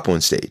 hop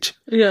on stage."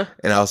 Yeah,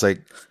 and I was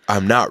like,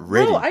 "I'm not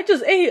ready." Bro, I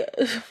just ate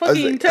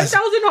fucking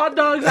 10,000 hot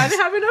dogs. I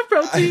didn't have enough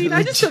protein.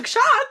 I just took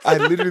shots. I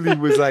literally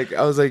was like,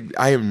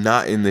 I am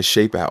not in the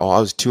shape at all. I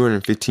was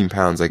 215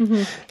 pounds,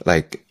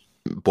 like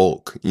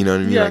bulk, you know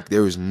what I mean? Like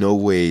there was no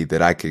way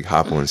that I could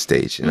hop on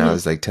stage, and I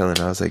was like telling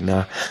her, I was like,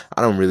 nah,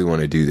 I don't really want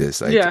to do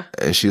this. Like,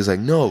 and she was like,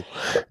 no,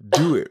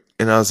 do it.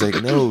 And I was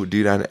like, no,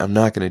 dude, I'm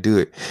not going to do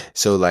it.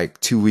 So like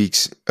 2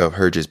 weeks of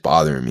her just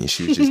bothering me.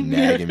 She was just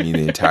nagging me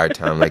the entire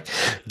time, like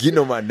getting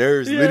on my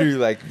nerves, literally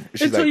like.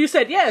 Until you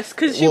said yes,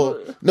 because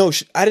no,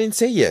 I didn't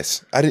say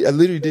yes. I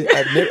literally did.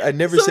 I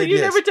never so said you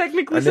yes. Never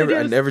technically said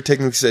yes. I never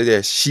technically said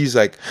yes. She's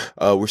like,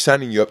 we're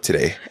signing you up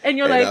today. And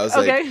you're like, I was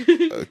okay.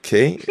 like,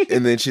 okay.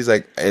 And then she's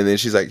like,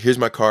 here's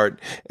my card.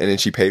 And then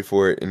she paid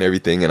for it and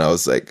everything. And I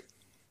was like,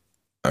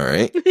 all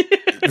right.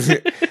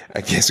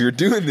 I guess we're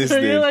doing this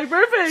thing. You're like,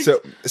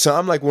 perfect. So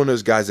I'm like one of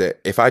those guys that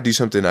if I do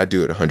something, I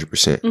do it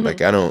 100%.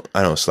 Like I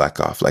don't slack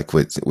off like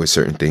with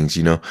certain things,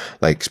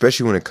 like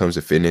especially when it comes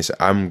to fitness,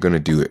 I'm going to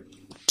do it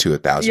to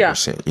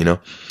 1,000%,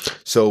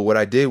 So what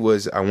I did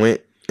was I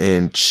went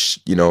and,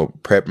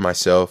 prepped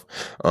myself.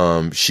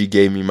 She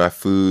gave me my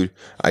food.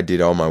 I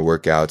did all my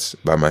workouts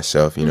by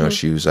myself.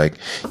 She was like,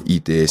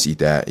 eat this, eat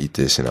that, eat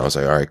this. And I was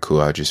like, all right,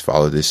 cool. I'll just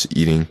follow this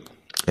eating.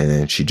 And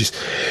then she just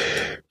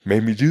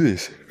made me do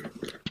this.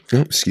 Oh,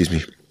 excuse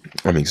me.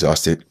 I'm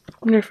exhausted.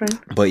 You're fine.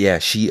 But yeah,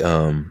 she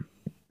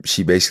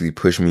basically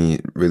pushed me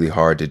really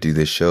hard to do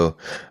this show.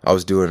 I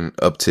was doing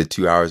up to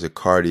 2 hours of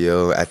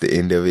cardio at the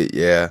end of it.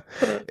 Yeah.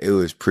 It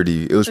was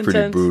pretty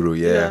brutal.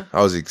 Yeah.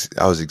 I was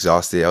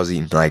exhausted. I was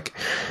eating like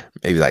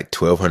maybe like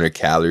 1,200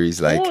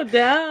 calories. Like, oh,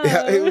 damn.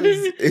 Yeah, it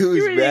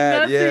was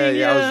bad.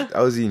 Yeah.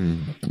 I was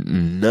eating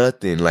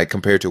nothing like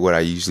compared to what I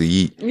usually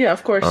eat. Yeah,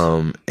 of course.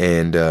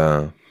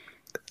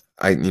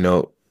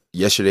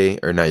 Day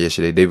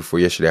before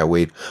yesterday, I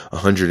weighed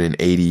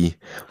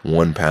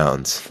 181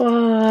 pounds.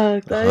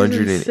 Fuck, that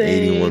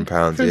 181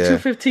 pounds. From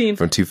 215.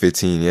 From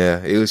 215,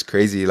 yeah. It was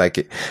crazy.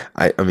 Like,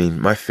 I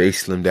mean, my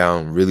face slimmed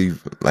down really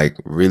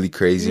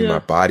crazy. My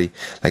body,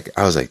 like,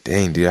 I was like,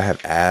 dang, dude, I have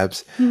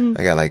abs.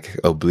 I got like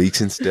obliques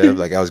and stuff.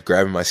 Like, I was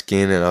grabbing my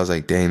skin and I was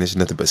like, dang, there's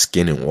nothing but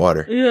skin and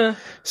water. Yeah.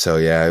 So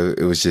yeah,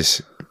 it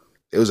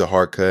was a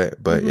hard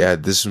cut, but yeah,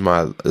 this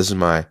is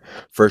my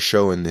first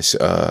show in this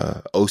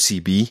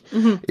OCB.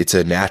 It's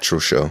a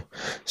natural show.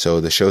 So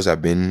the shows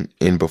I've been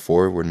in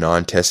before were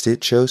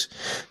non-tested shows.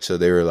 So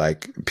they were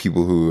like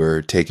people who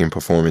were taking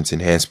performance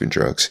enhancement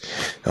drugs.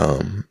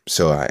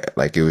 So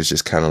it was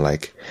just kind of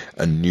like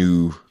a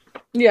new.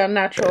 Yeah,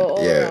 natural.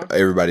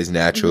 Everybody's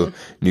natural,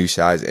 new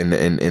size,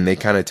 and they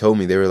kind of told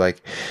me, they were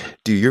like,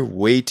 "Dude, you're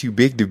way too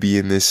big to be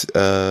in this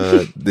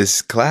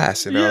this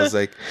class," and I was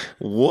like,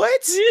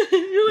 "What?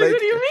 You're like, what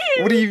do you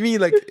mean? What do you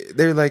mean? Like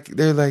they're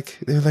like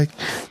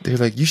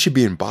you should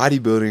be in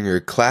bodybuilding or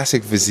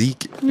classic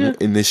physique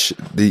in these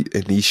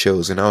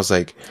shows," and I was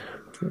like,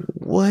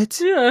 what?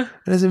 Yeah.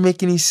 That doesn't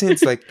make any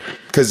sense. Like,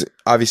 because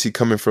obviously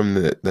coming from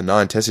the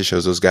non-tested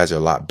shows, those guys are a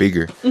lot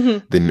bigger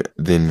than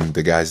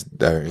the guys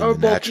that are in the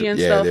natural. And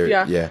stuff,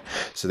 yeah.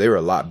 So they were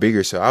a lot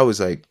bigger. So I was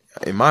like,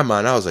 in my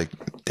mind, I was like,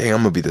 dang, I'm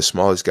gonna be the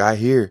smallest guy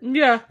here.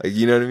 Yeah. Like,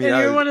 you know what I mean?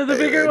 And you're one of the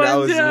bigger ones. I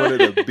was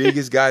one of the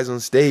biggest guys on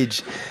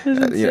stage.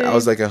 I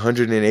was like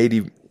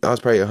 180. I was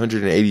probably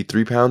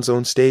 183 pounds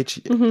on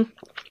stage,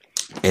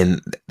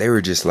 and they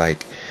were just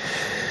like,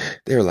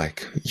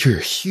 you're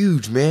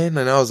huge, man.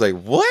 And I was like,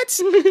 what?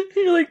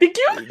 You're like, thank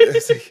you.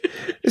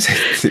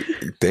 It's like,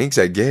 thanks,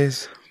 I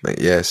guess. Like,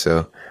 yeah,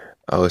 so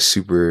I was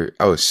super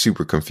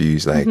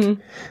confused. Like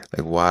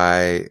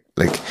why?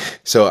 Like,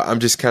 so I'm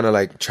just kind of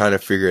like trying to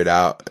figure it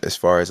out as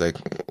far as like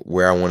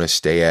where I want to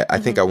stay at. I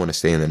think I want to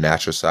stay in the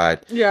natural side.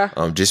 Yeah.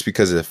 Just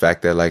because of the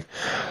fact that like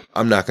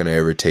I'm not gonna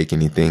ever take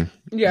anything.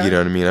 Yeah. You know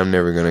what I mean? I'm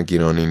never gonna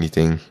get on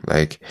anything.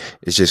 Like,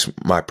 it's just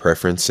my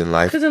preference in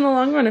life. Because in the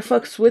long run, it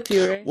fucks with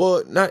you, right?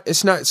 Well,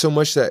 it's not so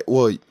much that.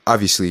 Well,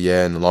 obviously,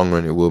 yeah, in the long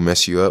run, it will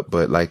mess you up.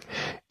 But like,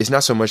 it's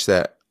not so much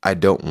that I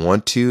don't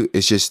want to.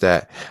 It's just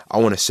that I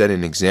want to set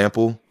an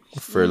example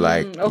for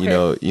like you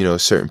know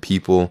certain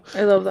people.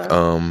 I love that.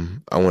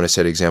 I want to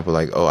set an example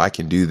like, oh, I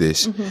can do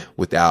this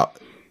without.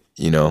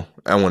 You know,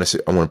 I want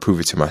to prove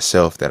it to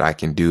myself that I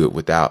can do it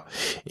without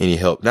any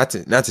help. Not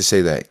to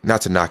say that,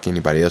 not to knock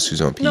anybody else who's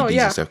on PEDs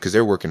and stuff, because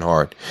they're working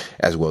hard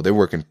as well. They're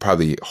working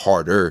probably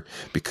harder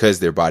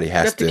because their body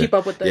has to keep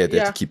up with it. Yeah, they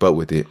have to keep up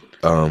with it.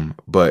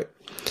 But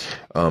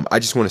I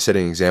just want to set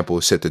an example,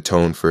 set the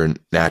tone for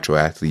natural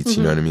athletes.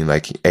 You know what I mean?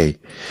 Like, hey,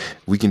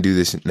 we can do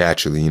this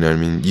naturally. You know what I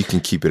mean? You can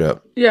keep it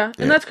up. Yeah,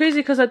 and that's crazy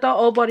because I thought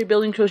all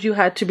bodybuilding shows you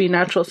had to be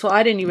natural, so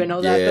I didn't even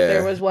know that. But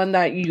there was one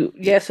that you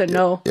yes and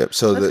no. Yep.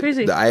 So that's the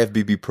crazy. The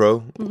IFBB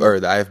Pro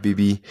or the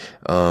IFBB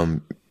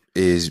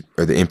is,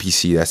 or the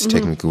NPC, that's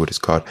technically what it's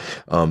called.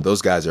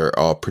 Those guys are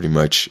all pretty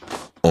much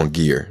on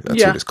gear.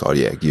 That's what it's called.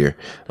 Yeah, gear.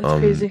 That's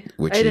crazy.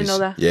 Which I didn't know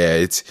that. Yeah,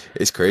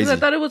 it's crazy. I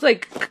thought it was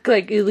like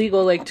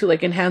illegal, like to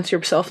like enhance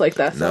yourself like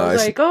that. So I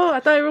was like, oh,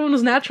 I thought everyone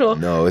was natural.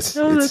 No, it's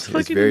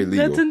very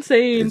legal. That's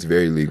insane. It's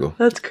very legal.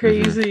 That's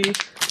crazy.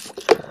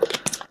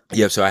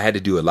 Yep. So I had to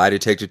do a lie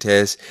detector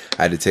test.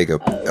 I had to take a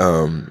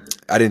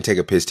I didn't take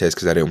a piss test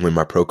because I didn't win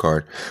my pro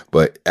card.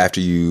 But after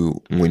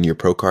you win your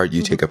pro card,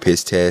 you take a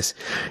piss test.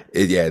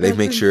 They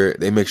make sure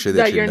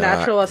that you're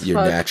natural as fuck.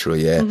 You're natural,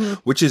 yeah.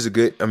 Which is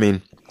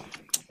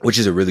which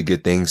is a really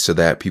good thing, so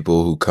that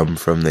people who come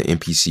from the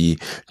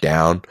NPC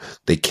down,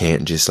 they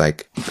can't just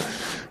like,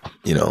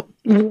 you know,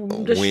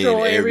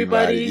 destroy win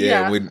everybody.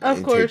 Yeah, win of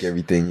and course. take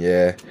everything.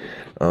 Yeah.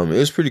 It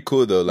was pretty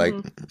cool though. Like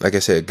I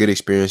said, a good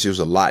experience. It was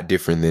a lot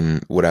different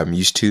than what I'm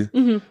used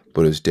to,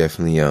 but it was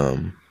definitely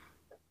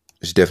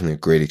a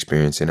great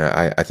experience, and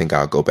I think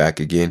I'll go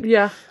back again.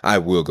 Yeah, I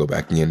will go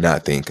back again.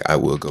 Not think, I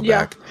will go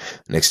back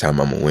next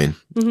time. I'm gonna win.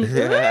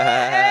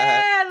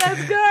 Yeah,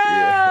 let's go.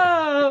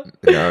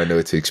 Now I know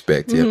what to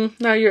expect. Yep.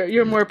 Now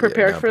you're more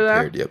prepared for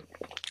that. Yep.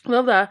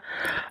 Love that.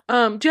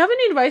 Do you have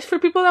any advice for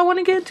people that want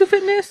to get into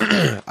fitness?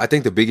 I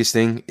think the biggest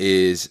thing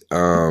is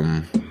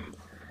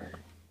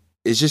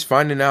just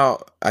finding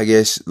out, I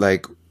guess,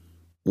 like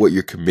what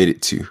you're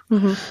committed to.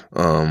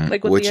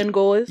 Like what the end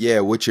goal is? Yeah,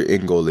 what your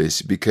end goal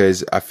is.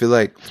 Because I feel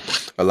like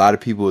a lot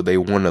of people, they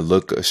want to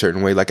look a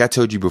certain way. Like I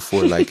told you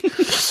before, like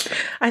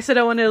I said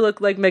I wanted to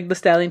look like Meg Thee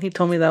Stallion. He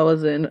told me that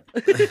wasn't.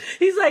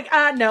 He's like,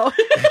 no.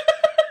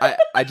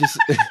 I just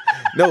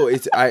no,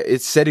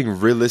 it's setting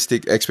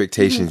realistic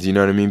expectations, you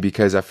know what I mean?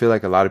 Because I feel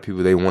like a lot of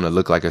people, they want to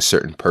look like a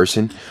certain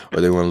person, or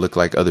they want to look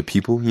like other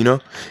people, you know?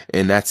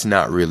 And that's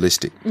not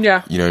realistic.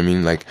 Yeah. You know what I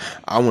mean? Like,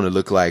 I want to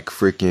look like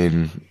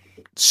freaking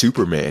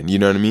Superman, you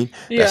know what I mean?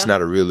 Yeah. That's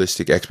not a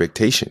realistic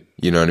expectation,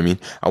 you know what I mean?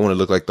 I want to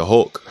look like the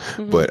Hulk,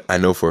 but I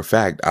know for a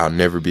fact I'll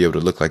never be able to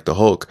look like the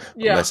Hulk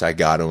unless I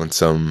got on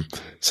some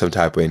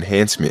type of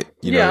enhancement,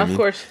 you know what I mean? Yeah, of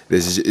course.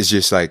 It's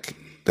just like,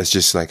 that's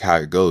just like how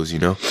it goes, you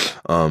know?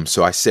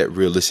 So I set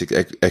realistic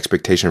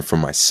expectation for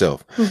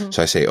myself.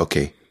 So I say,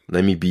 okay,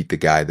 let me beat the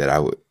guy that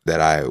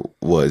I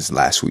was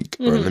last week,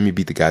 or let me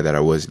beat the guy that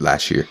I was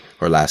last year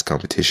or last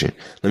competition.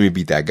 Let me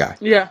beat that guy.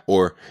 Yeah.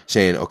 Or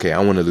saying, okay,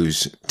 I want to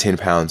lose 10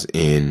 pounds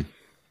in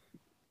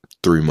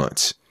 3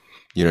 months.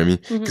 You know what I mean?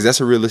 Because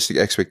that's a realistic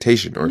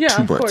expectation. Or 2 months.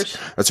 Of course.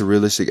 That's a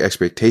realistic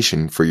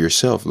expectation for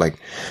yourself. Like,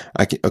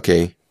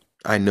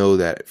 I know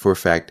that for a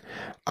fact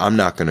I'm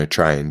not going to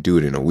try and do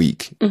it in a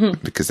week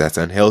because that's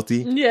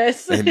unhealthy.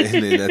 Yes. and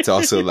then that's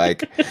also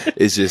like,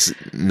 it's just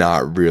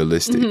not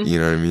realistic. You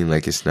know what I mean?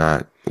 Like, it's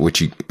not what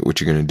you're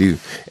going to do,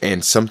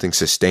 and something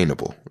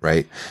sustainable,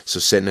 right? So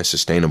setting a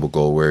sustainable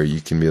goal where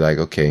you can be like,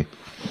 okay,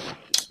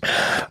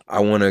 I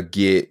want to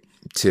get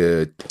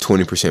to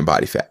 20%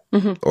 body fat,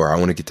 or I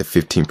want to get to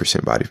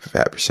 15% body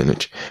fat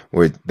percentage,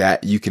 where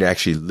that you can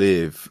actually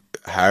live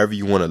however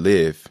you want to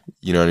live,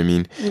 you know what I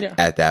mean? Yeah.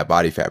 At that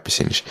body fat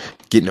percentage.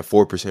 Getting a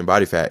 4%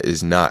 body fat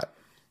is not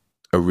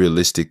a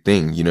realistic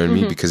thing, you know what I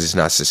mean? Because it's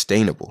not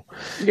sustainable.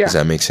 Yeah. Does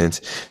that make sense?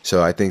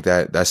 So I think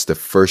that's the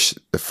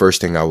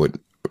first thing I would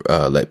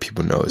let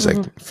people know is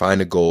like,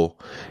 find a goal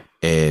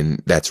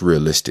and that's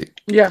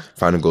realistic. Yeah.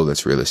 Find a goal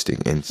that's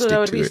realistic and stick to it. So that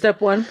would be step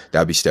one?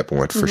 That would be step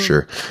one for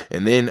sure.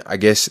 And then I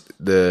guess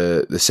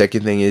the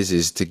second thing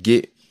is to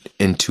get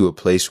into a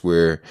place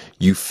where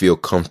you feel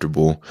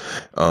comfortable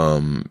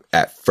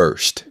at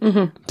first.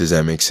 Does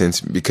that make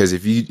sense? Because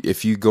if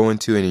you go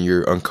into it and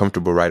you're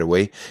uncomfortable right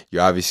away,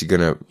 you're obviously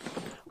gonna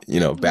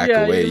back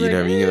away. You know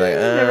what I mean? You're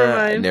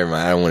like, never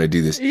mind. I don't want to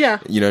do this. Yeah.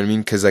 You know what I mean?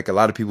 Because like a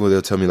lot of people,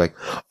 they'll tell me like,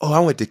 oh, I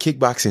went to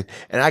kickboxing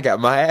and I got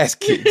my ass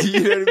kicked.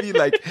 You know what I mean?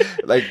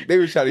 Like they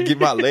were trying to get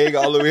my leg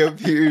all the way up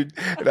here,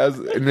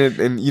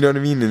 and you know what I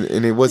mean?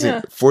 And it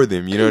wasn't for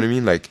them. You know what I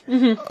mean? Like,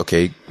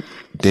 okay,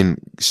 then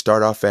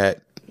start off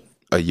at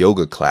a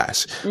yoga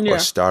class or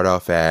start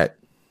off at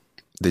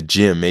the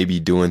gym, maybe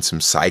doing some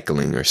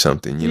cycling or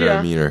something, you know what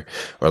I mean? Or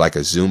like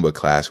a Zumba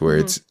class where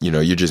it's,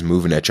 you're just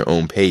moving at your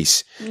own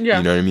pace. Yeah.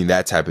 You know what I mean?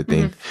 That type of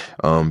thing.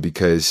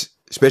 Because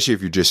especially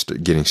if you're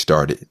just getting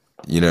started,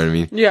 you know what I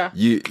mean? Yeah.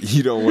 You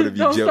don't want to be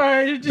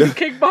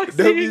kickboxing.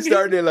 Don't be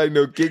starting at like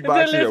no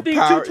kickboxing or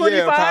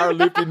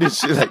powerlifting and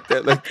shit like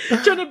that. Like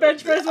trying to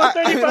bench press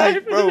 135.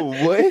 Like, bro,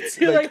 what?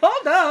 You're like,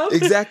 hold up.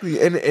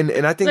 Exactly. And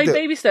I think like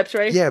baby steps,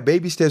 right? Yeah,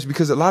 baby steps,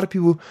 because a lot of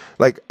people,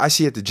 like I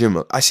see it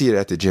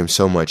at the gym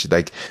so much.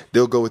 Like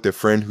they'll go with their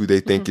friend who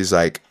they think is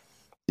like,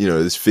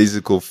 this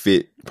physical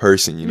fit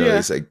person,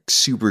 this like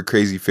super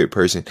crazy fit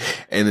person.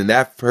 And then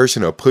that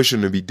person will push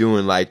them to be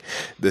doing like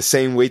the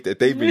same weight that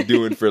they've been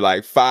doing for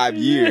like 5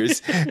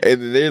 years. And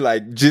then they're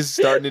like just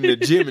starting in the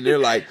gym and they're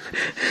like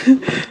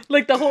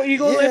the whole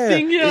ego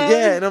lifting.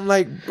 Yeah. And I'm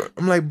like,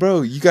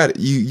 bro, you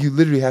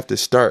literally have to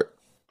start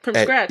from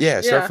scratch.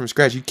 Start from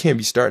scratch. You can't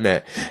be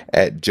starting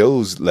at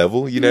Joe's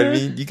level. You know what I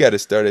mean? You got to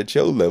start at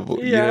your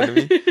level. You know what I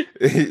mean?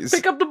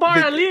 Pick up the bar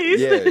at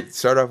least. Yeah,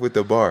 start off with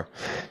the bar.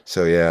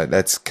 So yeah,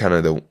 that's kind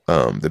of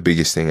the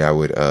biggest thing I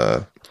would.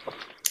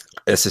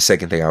 That's the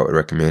second thing I would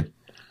recommend.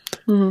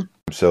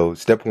 So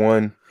step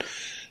 1,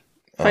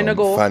 find a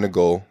goal. Find a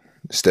goal.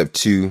 Step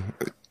 2.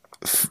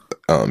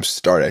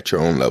 Start at your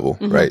own level,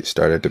 right?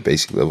 Start at the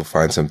basic level.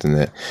 Find something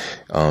that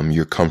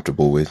you're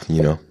comfortable with,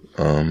 and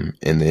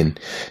then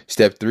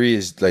step 3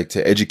 is like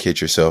to educate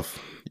yourself.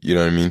 You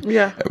know what I mean?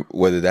 Yeah.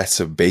 Whether that's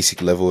a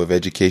basic level of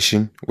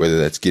education, whether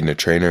that's getting a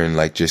trainer and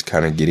like just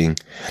kind of getting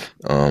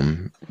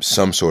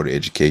some sort of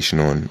education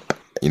on,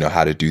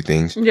 how to do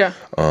things. Yeah.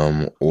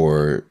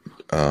 Or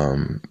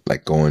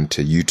like going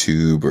to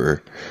YouTube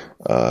or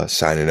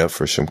signing up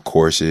for some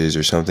courses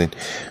or something,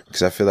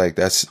 because I feel like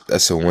that's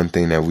the one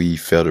thing that we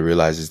fail to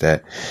realize is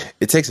that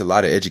it takes a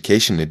lot of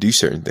education to do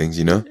certain things,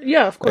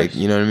 Yeah, of course. Like,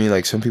 you know what I mean?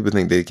 Like some people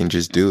think they can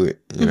just do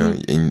it, know,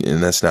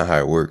 and that's not how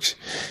it works.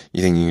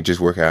 You think you can just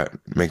work at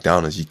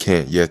McDonald's. You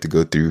can't. You have to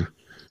go through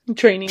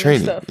training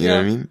and stuff. You know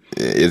what I mean?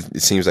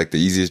 It seems like the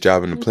easiest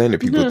job on the planet,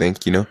 people think,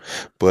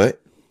 but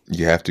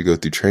you have to go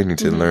through training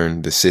to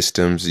learn the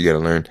systems. You got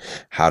to learn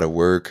how to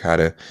work, how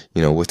to,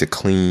 what to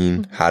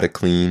clean, how to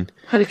clean.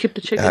 How to keep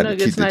the chicken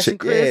nuggets nice and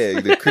crisp.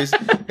 Yeah, the crisp.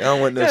 I don't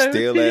want no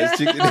stale ass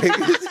chicken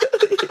nuggets.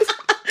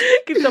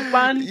 Keep the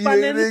pan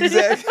in.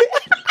 Exactly.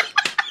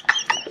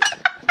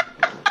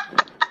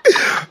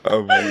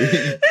 Oh,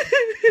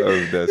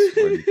 that's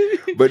funny.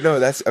 But no,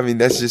 that's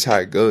just how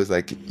it goes.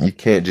 Like you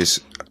can't just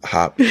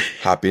hop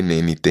into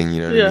anything,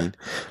 you know what I mean?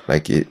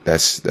 Like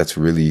that's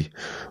really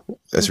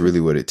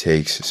what it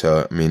takes.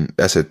 So I mean,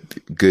 that's a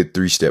good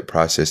 3-step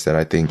process that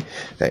I think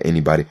that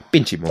anybody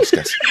pinche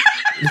moscas.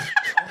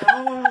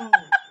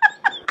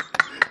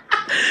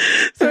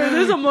 Sorry,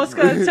 there's a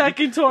mosca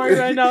attacking Tori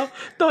right now.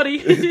 Tori.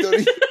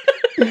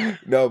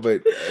 No,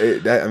 but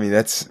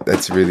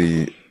that's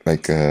really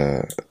like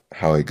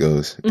how it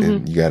goes.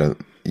 And you gotta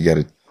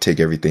take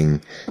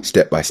everything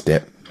step by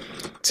step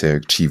to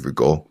achieve your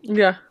goal.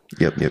 Yeah.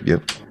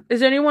 Yep.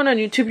 Is there anyone on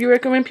YouTube you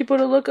recommend people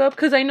to look up?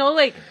 Because I know,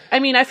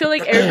 I feel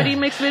like everybody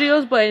makes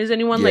videos, but is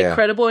anyone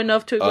credible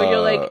enough to where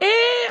you're like,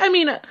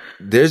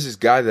 there's this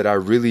guy that I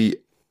really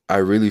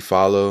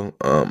follow.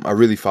 I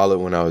really followed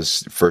when I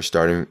was first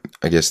starting,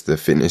 I guess, the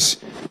fitness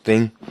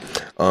thing.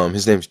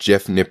 His name's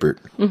Jeff Nippert.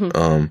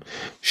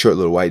 Short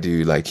little white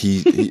dude. Like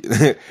he's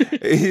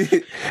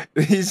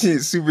a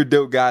super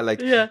dope guy. Like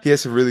he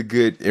has some really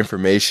good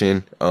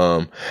information.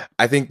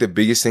 I think the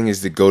biggest thing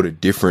is to go to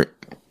different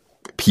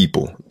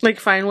people. Like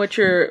find what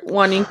you're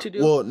wanting to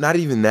do? Well, not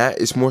even that.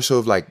 It's more so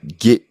of like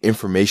get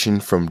information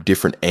from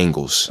different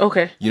angles.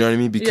 Okay. You know what I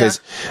mean?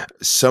 Because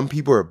some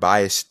people are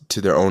biased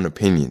to their own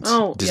opinions.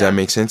 Oh, Does that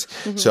make sense?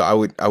 So I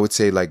would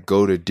say like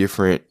go to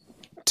different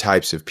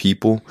types of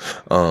people.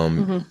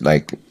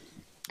 Like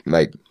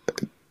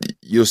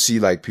you'll see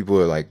like people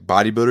are like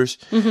bodybuilders.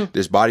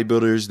 There's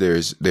bodybuilders.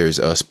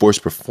 There's sports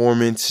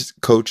performance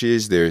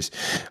coaches. There's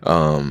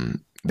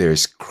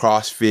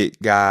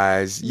CrossFit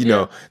guys, you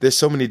know, there's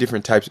so many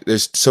different types.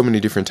 There's so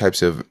many different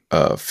types of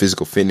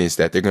physical fitness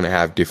that they're going to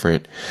have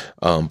different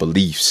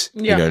beliefs,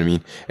 you know what I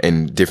mean?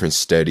 And different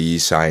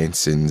studies,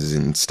 sciences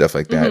and stuff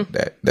like that,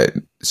 that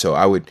so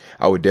I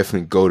would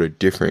definitely go to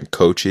different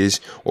coaches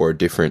or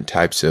different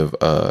types of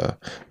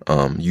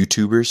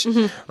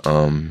YouTubers,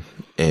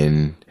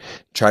 and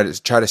try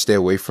to stay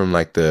away from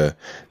like the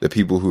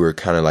people who are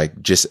kind of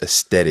like just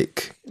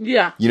aesthetic.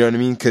 Yeah. You know what I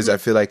mean? Because I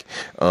feel like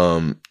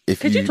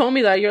if you told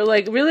me that, you're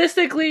like,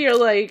 realistically, you're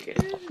like,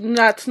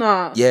 that's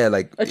not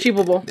like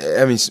achievable.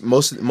 I mean,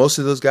 most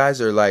of those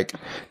guys are like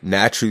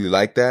naturally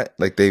like that.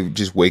 Like they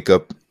just wake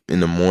up in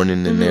the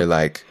morning and they're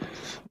like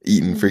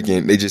eating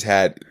freaking. They just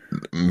had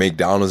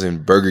McDonald's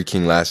and Burger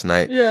King last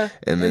night. Yeah,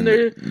 and then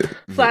they're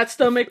flat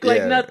stomach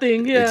like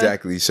nothing. Yeah,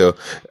 exactly. So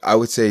I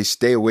would say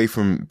stay away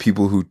from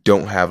people who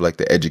don't have like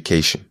the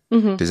education.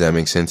 Does that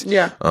make sense?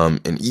 Yeah.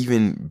 And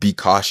even be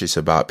cautious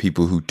about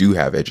people who do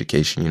have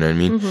education. You know what I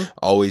mean?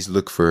 Always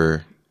look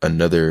for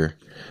another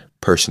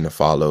person to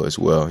follow as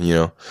well. You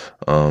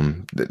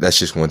know, that's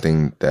just one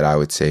thing that I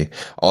would say.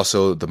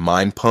 Also, the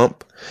Mind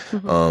Pump.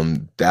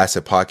 That's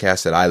a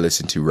podcast that I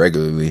listen to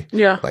regularly.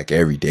 Yeah, like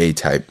every day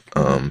type.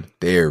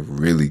 They're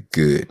really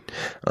good.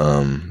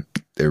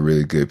 They're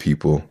really good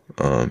people.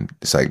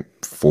 It's like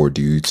 4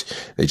 dudes.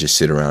 They just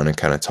sit around and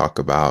kind of talk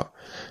about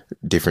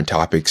different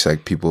topics.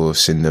 Like people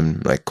send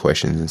them like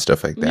questions and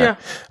stuff like that.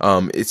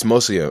 Yeah. It's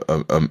mostly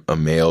a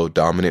male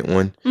dominant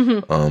one.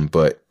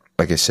 But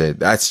like I said,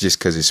 that's just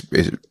because it's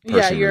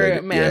personally you're related.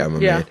 a man. Yeah, I'm a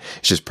man.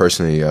 It's just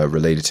personally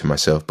related to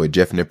myself. But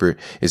Jeff Nippert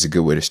is a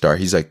good way to start.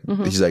 He's like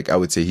I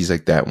would say he's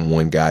like that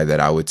one guy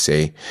that I would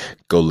say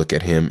go look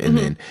at him, and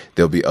then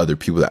there'll be other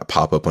people that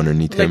pop up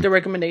underneath him. Like the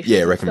recommendations.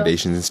 Yeah,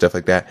 recommendations and stuff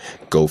like that.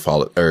 Go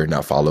follow, or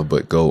not follow,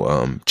 but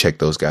go check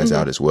those guys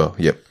out as well.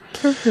 Yep.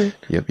 Perfect.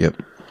 Yep.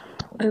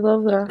 I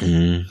love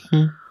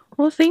that.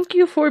 Well, thank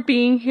you for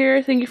being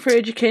here. Thank you for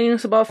educating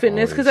us about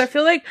fitness, because I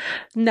feel like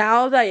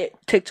now that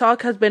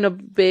TikTok has been a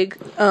big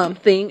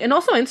thing, and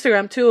also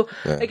Instagram too,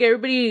 like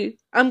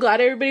I'm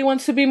glad everybody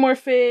wants to be more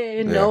fit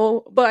and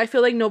know, but I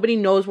feel like nobody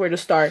knows where to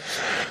start,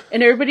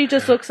 and everybody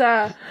just looks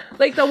at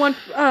like the one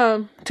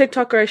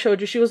TikToker I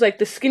showed you. She was like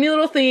the skinny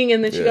little thing,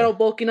 and then she got all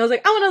bulky, and I was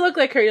like, I want to look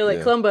like her. You're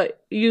like, Clum,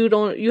 but you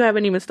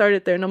haven't even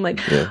started there. And I'm like,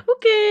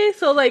 okay.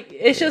 So like,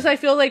 it's just, I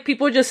feel like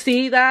people just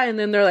see that and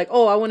then they're like,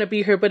 oh, I want to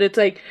be her, but it's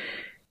like,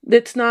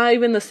 it's not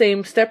even the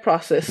same step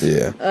process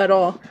at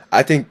all.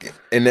 I think,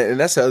 and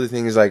that's the other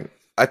thing is like,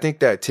 I think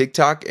that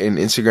TikTok and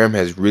Instagram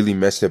has really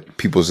messed up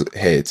people's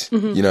heads,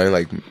 you know,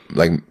 like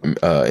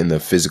in the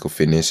physical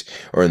fitness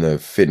or in the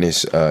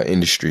fitness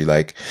industry.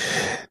 Like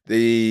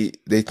they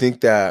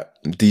think that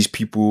these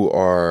people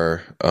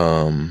are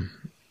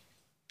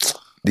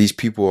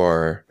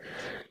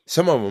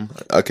some of them,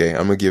 okay,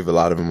 I'm gonna give a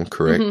lot of them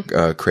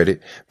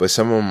credit, but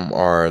some of them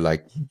are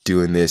like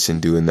doing this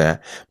and doing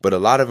that. But a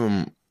lot of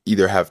them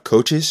either have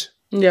coaches,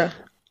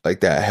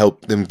 like that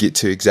help them get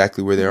to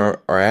exactly where they are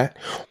at,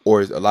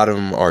 or a lot of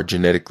them are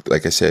genetic,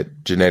 like I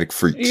said, genetic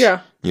freaks.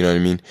 Yeah, you know what I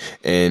mean.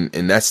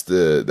 And that's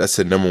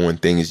the number one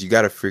thing is you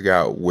got to figure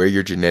out where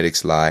your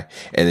genetics lie,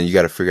 and then you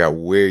got to figure out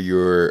where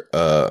your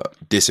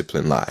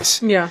discipline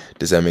lies. Yeah,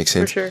 does that make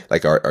sense? For sure.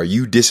 Like, are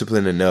you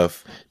disciplined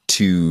enough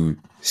to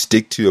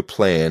stick to a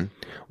plan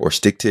or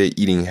stick to an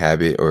eating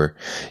habit, or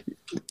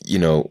you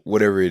know,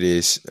 whatever it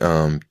is,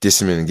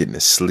 discipline in getting the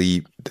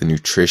sleep, the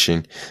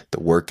nutrition, the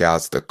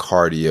workouts, the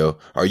cardio.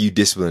 Are you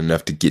disciplined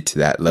enough to get to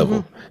that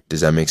level? Does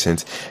that make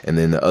sense? And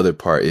then the other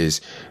part is,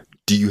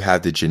 do you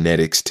have the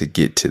genetics to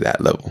get to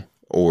that level?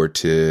 Or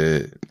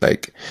to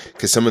like,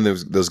 because some of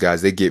those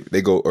guys, they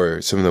go,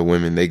 or some of the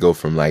women, they go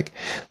from like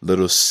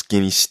little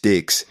skinny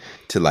sticks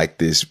to like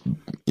this,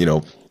 you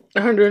know,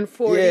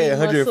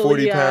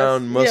 140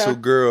 pound muscle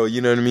girl,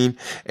 you know what I mean?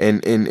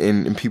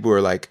 And people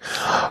are like,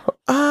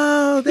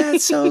 oh,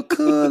 that's so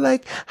cool.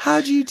 Like,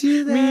 how'd you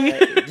do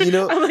that? You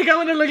know, I'm like, I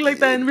want to look like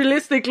that. And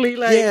realistically,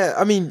 like, yeah,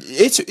 I mean,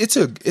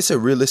 it's a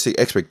realistic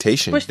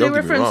expectation. But they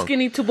were from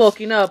skinny to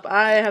bulking up.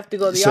 I have to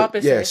go the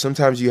opposite. Yeah,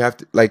 sometimes you have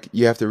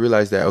to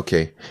realize that,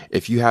 okay,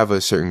 if you have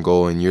a certain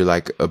goal and you're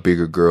like a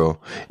bigger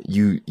girl,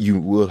 you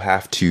will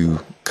have to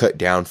cut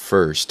down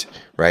first,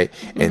 right?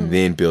 And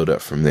then build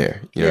up from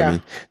there. You know what I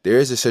mean? There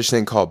is a such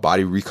thing called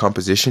body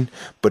recomposition,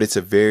 but it's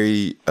a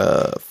very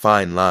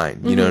fine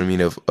line. You know what I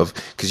mean? Of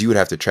because you would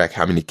have to track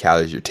how many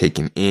calories you're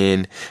taking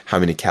in, how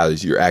many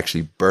calories you're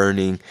actually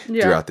burning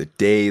throughout the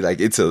day. Like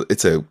it's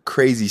a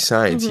crazy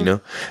science, you know?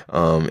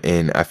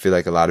 And I feel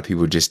like a lot of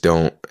people just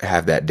don't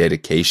have that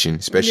dedication,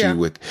 especially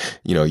with,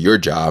 you know, your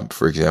job,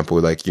 for example.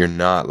 Like you're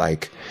not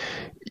like,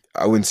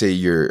 I wouldn't say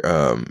your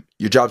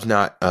job's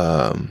not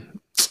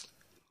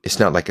it's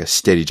not like a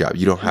steady job.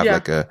 You don't have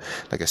like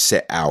a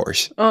set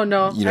hours. Oh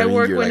no, you know, I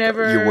work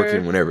whenever. You're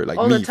working whenever, like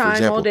all me, the time, for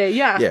example. all day.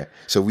 Yeah.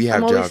 So we have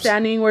I'm jobs. always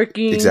standing,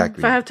 working.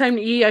 Exactly. If I have time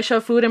to eat, I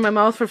shove food in my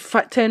mouth for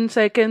 10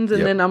 seconds,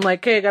 and then I'm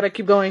like, hey, I gotta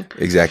keep going.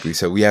 Exactly.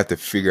 So we have to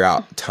figure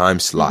out time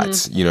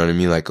slots. You know what I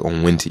mean? Like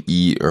on when to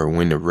eat or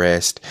when to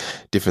rest,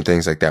 different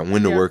things like that.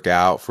 When to work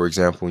out, for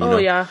example. You know?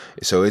 Yeah.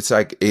 So it's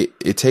like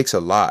it takes a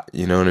lot.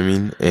 You know what I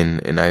mean?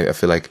 And I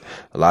feel like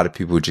a lot of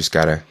people just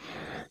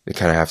they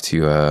kind of have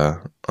to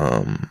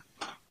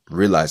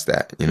realize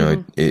that, you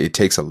know, it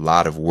takes a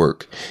lot of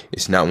work.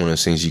 It's not one of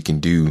those things you can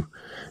do,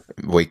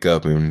 wake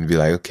up and be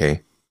like,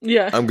 okay,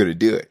 Yeah. I'm gonna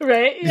do it.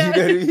 Right? Yeah. You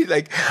know what I mean?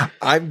 Like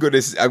I'm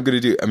gonna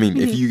do it. I mean,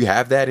 if you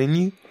have that in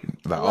you,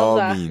 by all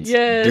that. means,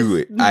 Yes. do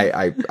it.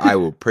 I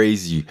will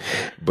praise you,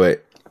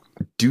 but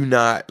do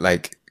not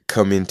like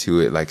come into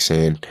it like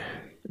saying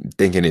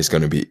thinking it's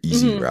going to be an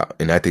easy route.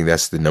 And I think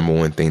that's the number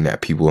one thing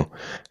that people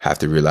have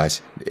to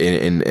realize.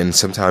 And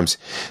sometimes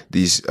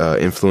these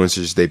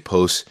influencers, they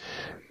post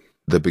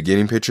the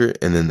beginning picture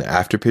and then the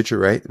after picture,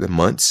 right? The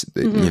months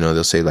that, you know,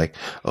 they'll say like,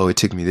 oh, it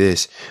took me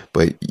this,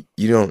 but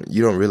you don't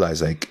realize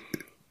like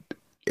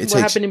what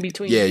happened in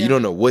between. Yeah, you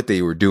don't know what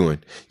they were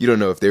doing. You don't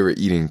know if they were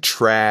eating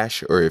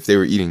trash or if they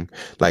were eating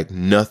like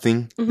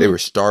nothing. They were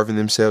starving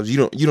themselves.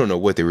 You don't know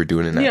what they were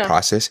doing in that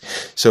process.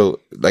 So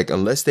like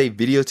unless they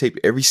videotape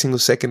every single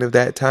second of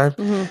that time,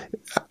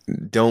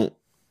 don't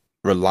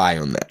rely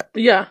on that.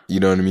 Yeah.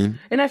 You know what I mean?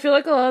 And I feel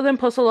like a lot of them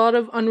post a lot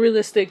of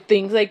unrealistic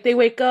things. Like they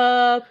wake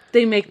up,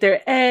 they make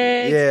their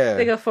eggs,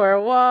 they go for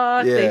a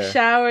walk, they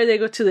shower, they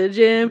go to the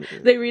gym,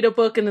 they read a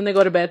book, and then they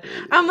go to bed.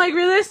 I'm like,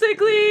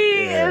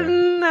 realistically,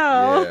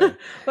 no. Yeah.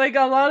 Like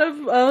a lot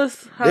of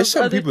us have There's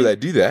some people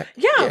that do that.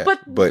 Yeah,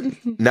 but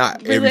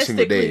not every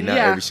single day. Not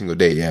every single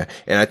day, yeah.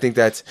 And I think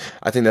that's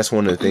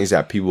one of the things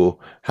that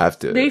people have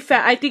to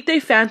I think they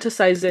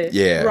fantasize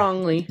it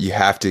wrongly. You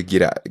have to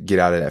get out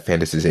of that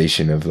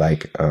fantasization of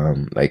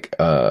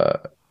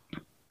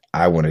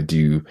I want to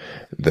do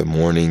the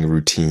morning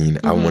routine.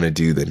 I want to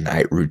do the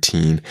night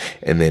routine,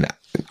 and then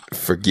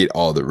forget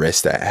all the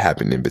rest that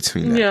happened in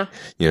between that. Yeah.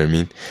 You know what I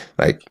mean?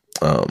 Like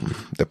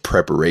the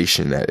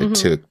preparation that it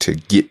took to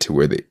get to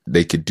where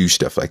they could do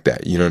stuff like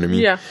that. You know what I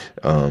mean? Yeah.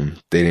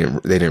 They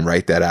didn't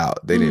write that out.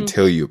 They didn't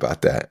tell you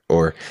about that,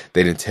 or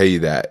they didn't tell you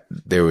that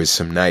there was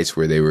some nights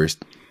where they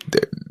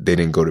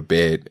didn't go to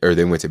bed, or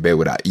they went to bed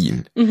without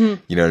eating. You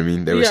know what I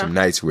mean? There were some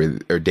nights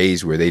or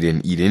days where they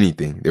didn't eat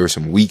anything. There were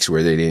some weeks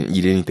where they didn't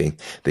eat anything.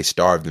 They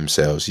starved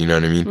themselves. You know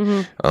what I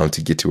mean?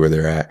 To get to where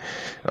they're at.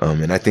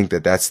 And I think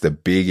that that's the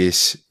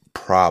biggest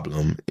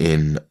problem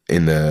in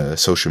the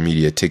social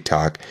media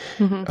TikTok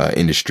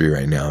industry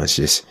right now. It's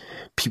just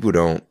people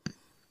don't.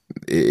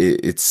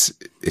 It's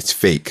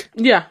fake.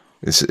 Yeah.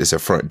 It's a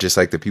front, just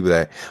like the people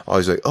that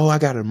always like, oh, I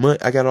got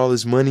all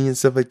this money and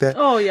stuff like that.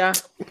 Oh yeah,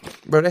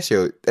 bro, that's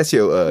your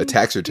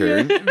tax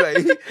return.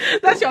 Like,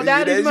 that's your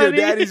daddy's money. That's your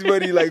daddy's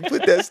money. Like,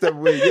 put that stuff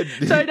away.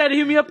 Sorry, daddy,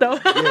 hit me up though.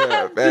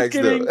 Yeah, facts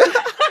though.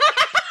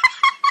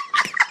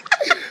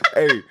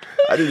 Hey,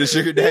 I need a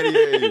sugar daddy.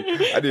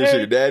 Hey, I need a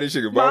sugar daddy,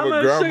 sugar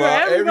mama,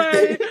 grandma, sugar,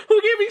 everything.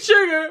 Who give me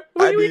sugar?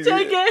 Who we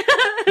take it?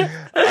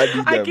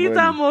 I need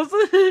that most.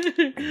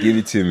 Give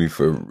it to me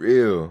for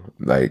real.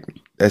 Like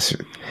that's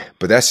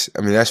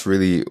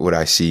really what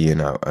I see,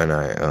 and I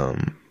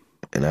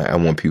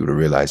want people to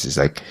realize is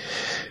like,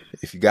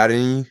 if you got it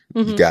in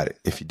you, you got it.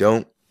 If you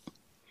don't,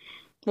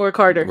 work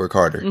harder.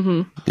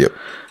 Yep.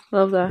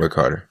 Love that. Work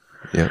harder.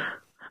 Yep.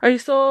 Are you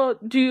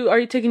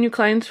taking new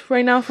clients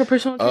right now for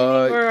personal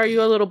training, or are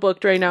you a little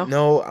booked right now?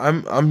 No,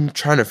 I'm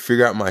trying to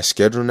figure out my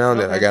schedule now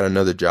that I got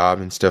another job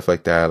and stuff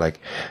like that. Like,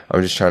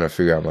 I'm just trying to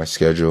figure out my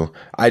schedule.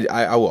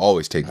 I will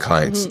always take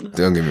clients.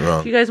 Don't get me wrong.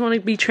 If you guys want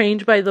to be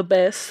trained by the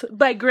best,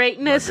 by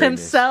greatness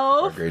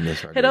himself,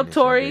 hit up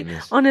Tori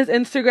on his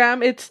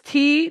Instagram. It's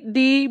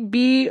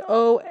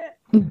TDBO.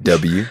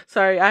 W.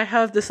 Sorry, I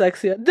have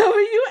dyslexia.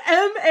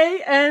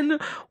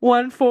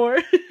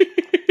 WMAN14.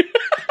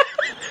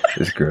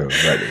 This girl,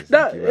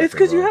 it's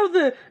because you have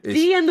the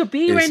D and the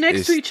B right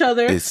next to each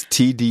other. It's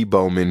TD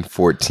Bowman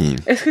 14.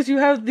 It's because you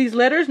have these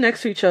letters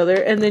next to each other,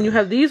 and then you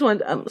have these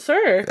ones,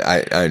 sir.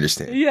 I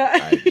understand. Yeah,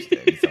 I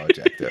understand. It's all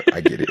jacked up.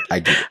 I get it.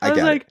 I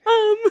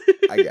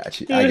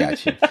got you.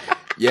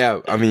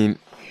 Yeah, I mean,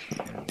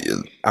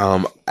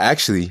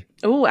 actually.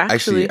 Oh,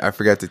 actually, I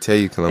forgot to tell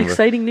you, Columba.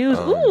 Exciting news.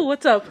 Ooh,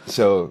 what's up?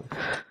 So,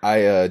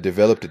 I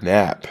developed an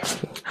app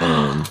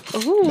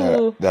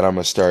that I'm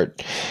gonna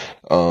start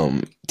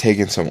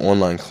taking some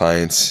online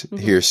clients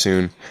here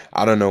soon.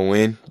 I don't know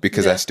when,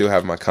 because I still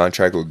have my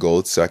contract with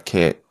Gold, so I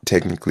can't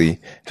technically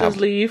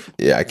leave.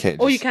 Yeah, I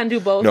can't. You can do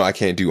both. No, I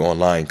can't do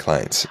online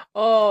clients.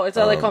 Oh, is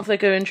that like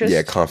conflict of interest?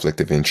 Yeah, conflict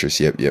of interest.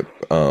 Yep.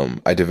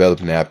 I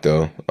developed an app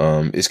though.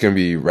 It's gonna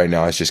be right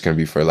now. It's just gonna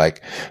be for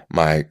like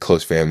my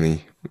close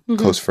family.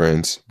 Close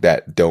friends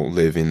that don't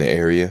live in the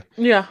area.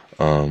 Yeah.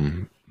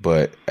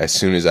 But as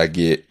soon as I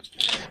get,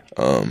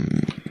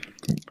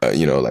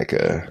 like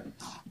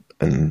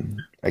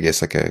I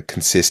guess like a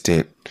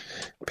consistent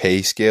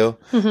pay scale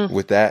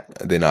with that,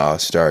 then I'll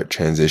start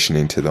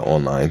transitioning to the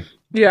online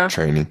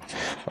training.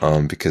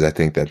 Because I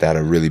think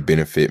that'll really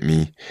benefit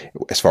me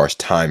as far as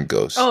time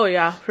goes. Oh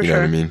yeah, for sure. You know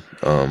what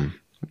I mean?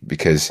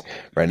 Because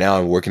right now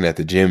I'm working at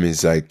the gym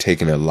is like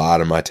taking a lot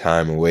of my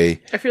time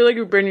away. I feel like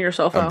you're burning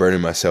yourself out. I'm burning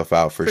myself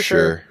out for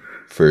sure.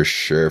 For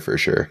sure.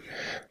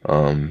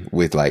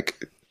 With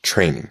like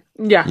training.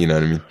 Yeah. You know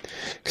what I mean?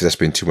 Because I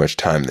spend too much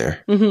time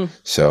there.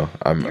 So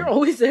you're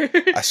always there.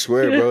 I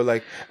swear, bro.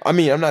 Like, I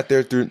mean, I'm not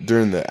there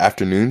during the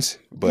afternoons,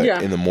 but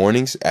in the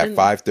mornings at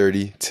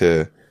 5:30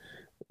 to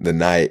the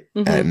night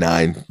at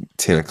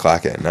 9-10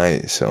 o'clock at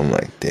night. So I'm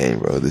like, dang,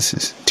 bro, this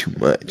is too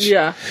much.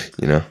 Yeah.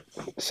 You know?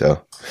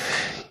 So,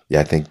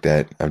 I think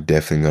that I'm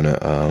definitely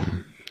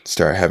gonna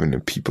start having the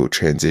people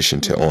transition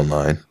to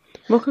online.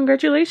 Well,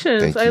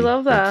 congratulations. I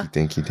love that.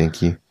 Thank you.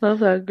 Love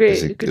that.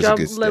 Great. Good job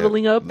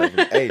leveling up.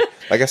 Hey,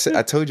 like I said,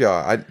 I told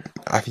y'all,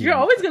 you're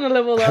always going to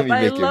level up.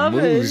 I love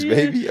moves, it.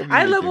 Baby.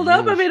 I leveled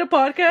up. I made a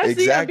podcast.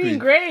 Exactly. See, I'm being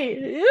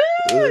great.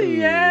 Ooh,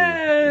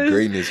 yes.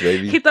 Greatness,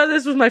 baby. He thought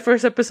this was my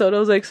first episode. I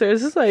was like, sir,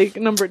 this is like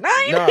number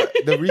 9. No,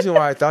 the reason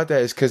why I thought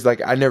that is because,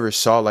 like, I never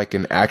saw, like,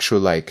 an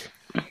actual, like...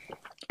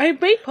 I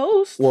made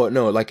posts. Well,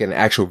 no, like an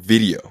actual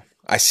video.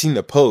 I seen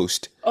the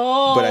post,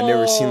 but I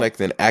never seen like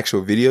an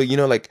actual video. You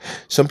know, like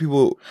some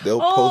people they'll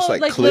post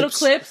like clips. Little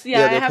clips.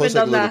 Yeah, I haven't post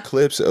done little that.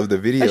 Clips of the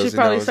videos. I should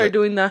probably start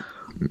doing that.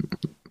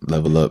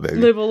 Level up, baby.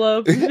 Level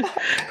up.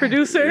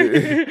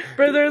 Producer,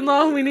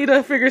 brother-in-law, we need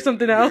to figure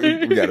something out.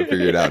 We got to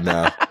figure it out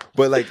now.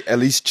 But like at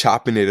least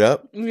chopping it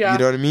up. Yeah. You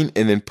know what I mean?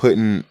 And then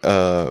putting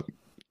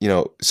you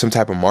know, some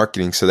type of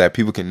marketing so that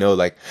people can know,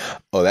 like,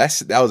 oh,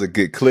 that was a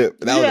good clip.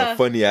 That was a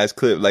funny ass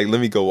clip. Like, let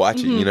me go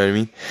watch it. You know what I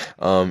mean?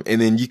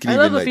 And then you can. I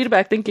love the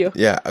feedback. Thank you.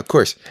 Yeah, of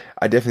course.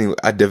 I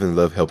definitely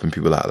love helping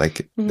people out.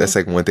 Like that's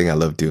like one thing I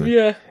love doing.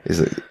 Yeah,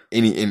 is like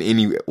in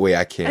any way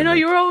I can. I know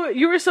like,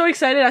 you were so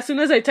excited as soon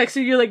as I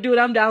texted you. Like, dude,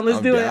 I'm down.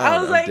 Let's do it. I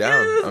was like,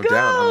 down. Yeah, let's go.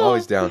 Down. I'm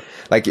always down.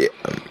 Like,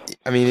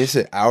 I mean, it's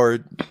an hour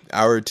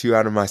or two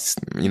out of my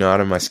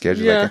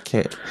schedule. Yeah. Like I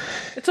can't.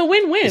 It's a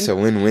win-win. It's a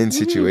win-win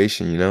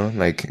situation. You know,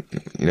 like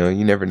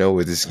you never know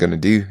what this is gonna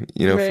do.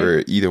 You know,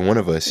 for either one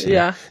of us.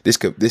 Yeah.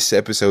 This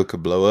episode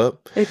could blow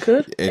up. It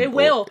could. It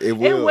will.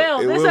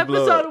 This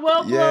episode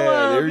will blow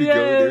up.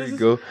 There you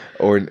go.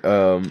 Or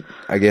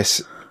I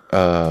guess.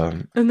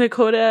 And the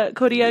Kodiak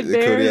Bears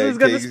is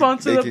going to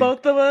sponsor the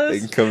both of us. They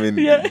can come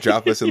and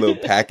drop us a little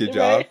package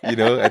off,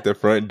 at the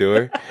front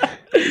door,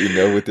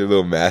 with their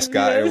little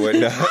mascot and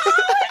whatnot.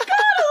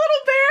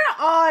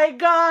 Oh my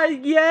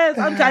god, yes.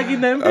 I'm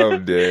tagging them.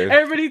 I'm dead.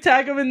 Everybody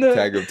tag them in the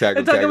tag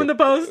them in the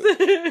post.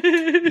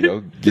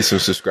 Get some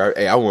subscribers.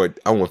 Hey, I want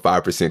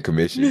 5%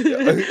 commission.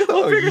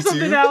 We'll figure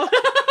something out.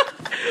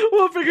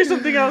 We'll figure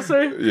something out,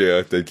 sir.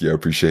 Yeah, thank you. I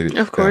appreciate it.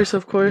 Of course.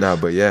 Nah,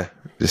 but yeah,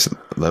 just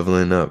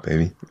leveling up,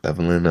 baby.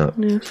 Leveling up.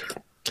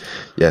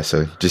 Yeah,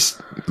 so just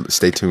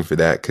stay tuned for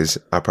that because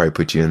I'll probably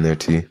put you in there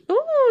too.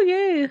 Oh,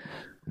 yeah.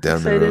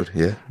 Down the road.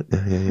 Yeah.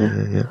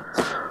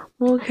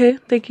 Okay,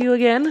 thank you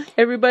again,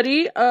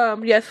 everybody.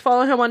 Yes,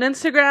 follow him on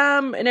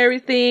Instagram and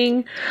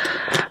everything.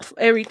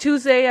 Every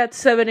Tuesday at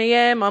 7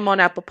 a.m. I'm on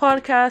Apple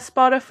Podcasts,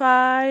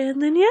 Spotify,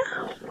 and then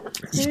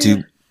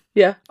YouTube.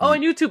 Yeah. Oh,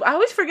 and YouTube. I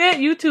always forget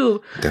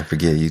YouTube. Don't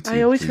forget YouTube.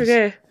 I always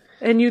forget.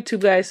 And YouTube,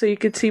 guys, so you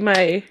can see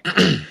my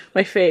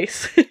my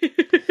face.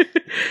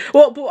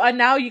 Well, but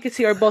now you can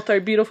see both our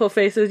beautiful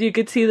faces. You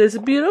can see this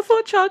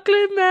beautiful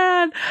chocolate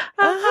man.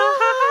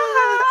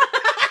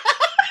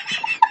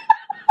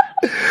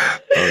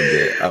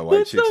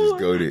 White Chicks is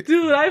goated.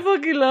 Dude, I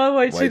fucking love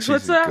White Chicks.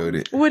 What's that?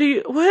 Goated.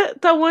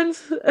 That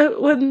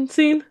one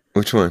scene?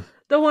 Which one?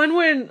 The one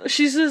when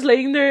she's just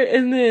laying there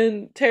and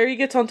then Terry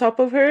gets on top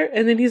of her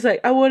and then he's like,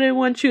 I wouldn't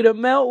want you to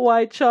melt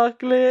white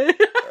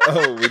chocolate.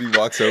 Oh, when he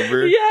walks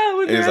over? Yeah,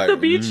 when they're at the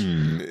beach.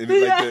 And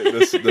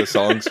it's like the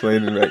song's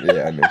playing. And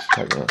yeah, I know what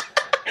you're talking about.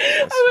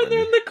 I went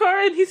there in the car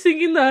and he's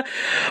singing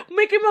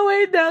making my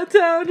way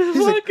downtown.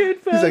 He's like,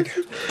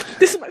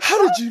 this is my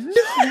how did you know?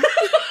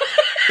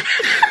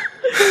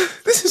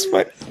 This is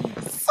my song.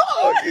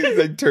 He's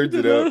like, turns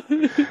it up.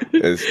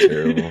 It's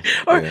terrible.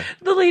 Or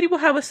the lady will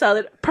have a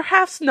salad.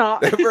 Perhaps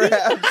not.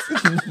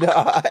 Perhaps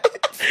not.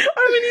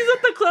 Or when he's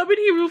at the club and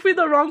he roofied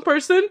the wrong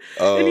person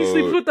and he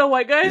sleeps with the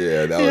white guy.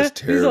 Yeah, that was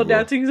terrible. He's all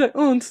dancing. He's like,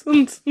 with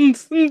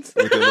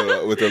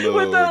the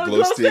little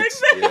glow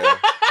sticks. Yeah.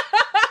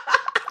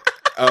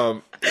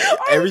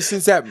 Ever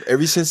since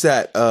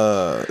that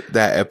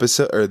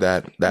episode or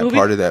that movie?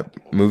 Part of that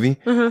movie,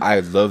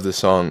 I love the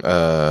song.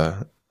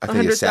 I think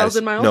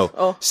 100,000 Miles.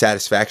 No,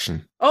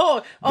 Satisfaction.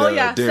 Oh,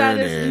 yeah,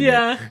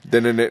 yeah.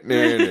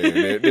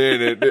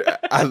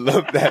 I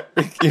love that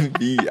freaking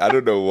beat. I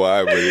don't know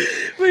why, but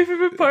my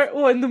favorite part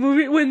in the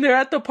movie when they're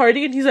at the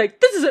party and he's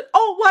like, "This is an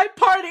all-white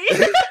party."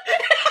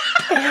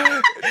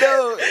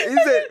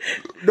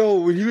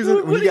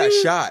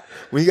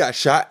 When he got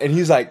shot, and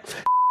he's like,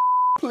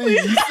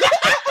 "Please."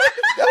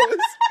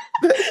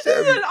 This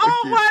is an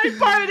all-white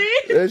party.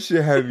 That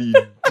shit had me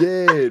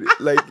dead.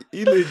 Like,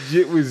 he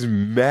legit was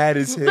mad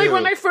as hell. Like,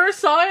 when I first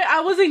saw it,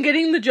 I wasn't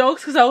getting the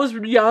jokes because I was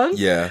young.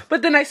 Yeah.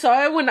 But then I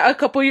saw it a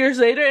couple years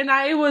later, and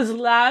I was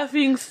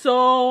laughing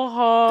so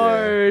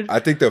hard. Yeah. I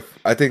think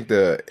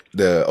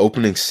the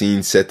opening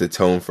scene set the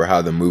tone for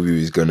how the movie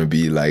was gonna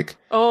be. Like,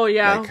 oh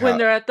yeah, like when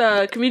they're at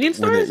the convenience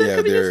store. Is it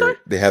convenience store?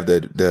 They have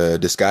the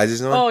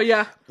disguises on. Oh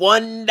yeah.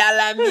 $1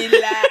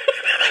 Mila.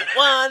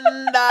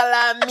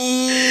 $1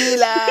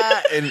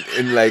 Mila. And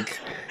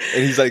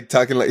he's like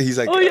talking like he's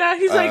like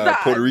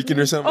Puerto Rican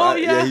or something. Oh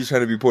yeah, he's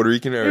trying to be Puerto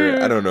Rican or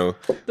I don't know.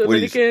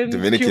 Dominican,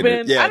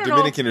 Cuban. Yeah,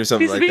 Dominican or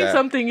something he's like being that.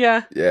 Something,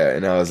 yeah. Yeah,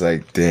 and I was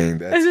like, dang.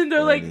 That's and then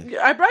they're funny.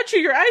 like, I brought you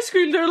your ice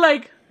cream. They're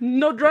like,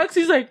 no drugs.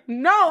 He's like,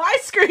 no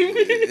ice cream.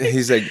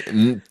 He's like,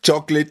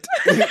 chocolate,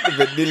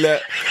 vanilla,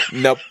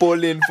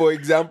 Napoleon, for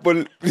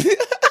example.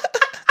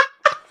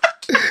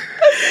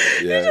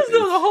 Yeah, You just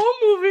know the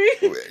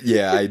whole movie.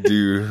 yeah, I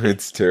do.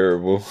 It's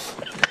terrible.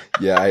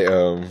 Yeah, I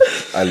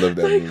love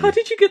that Like, movie. how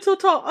did you get so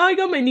tall? Oh, I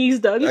got my knees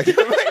done. I got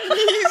my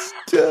knees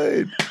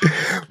done.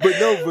 But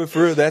no, but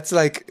for real, that's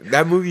like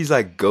that movie's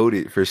like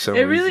goated for some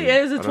It reason. really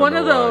is. I It's don't one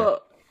of know why.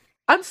 the.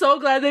 I'm so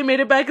glad they made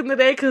it back in the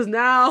day because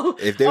now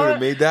If they would have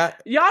made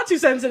that, y'all too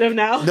sensitive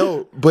now.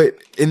 no. But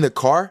in the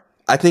car,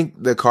 I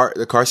think the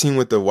car scene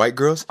with the white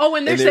girls. Oh,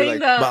 when they're and they were saying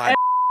like, the "My,"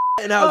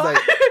 and I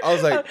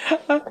was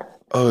like,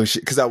 oh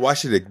shit, because I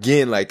watched it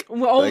again, like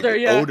Older,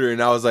 yeah. older,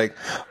 and I was like,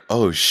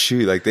 oh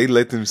shoot, like they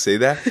let them say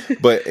that,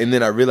 but and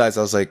then I realized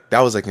I was like,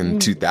 that was like in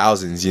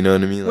 2000s, you know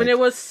what I mean? Like, when it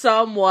was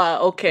somewhat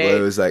okay. well,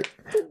 it was like,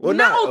 well,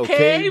 Not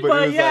okay,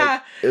 but it was yeah.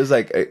 like, it was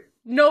like,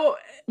 No,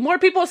 more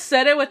people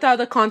said it without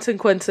the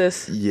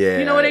consequences. yeah,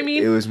 You know what I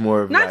mean? It was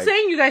more of Not like,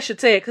 saying you guys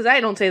should say it because I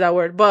don't say that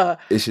word, but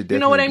it should definitely you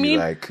know what I be mean?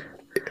 like,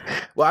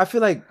 well, I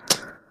feel like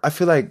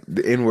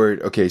the N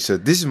word. Okay, so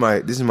this is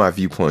my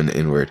viewpoint on the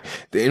N word.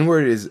 The N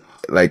word is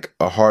like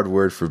a hard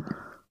word for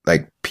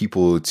like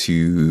people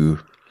to.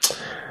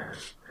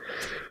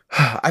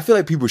 I feel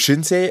like people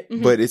shouldn't say it,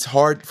 but it's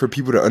hard for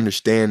people to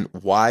understand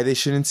why they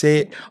shouldn't say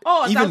it.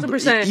 Oh, even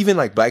 1000%. Even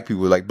like black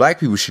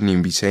people shouldn't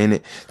even be saying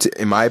it.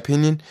 In my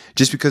opinion,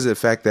 just because of the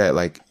fact that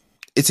like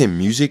it's in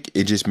music,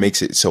 it just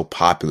makes it so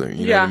popular.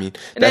 You know what I mean?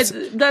 And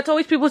that's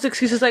always people's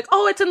excuses. Like,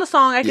 oh, it's in the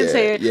song, I can Yeah,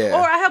 say it. yeah. Or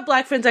I have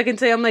black friends, I can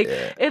say. I'm like,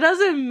 it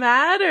doesn't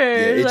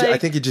matter. yeah, Like, I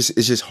think it's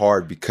just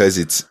hard because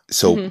it's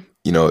so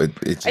you know it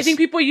just, I think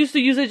people used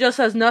to use it just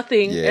as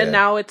nothing, Yeah. and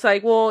now it's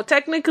like, well,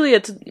 technically,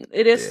 it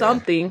is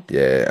something.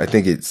 Yeah, I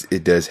think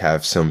it does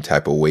have some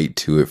type of weight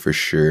to it for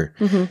sure,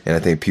 and I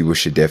think people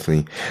should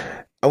definitely,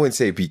 I wouldn't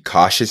say be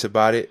cautious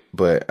about it,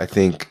 but I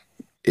think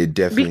it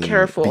definitely Be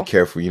careful. Be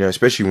careful, you know,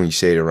 especially when you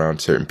say it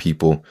around certain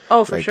people.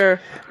 Oh, for Like- sure.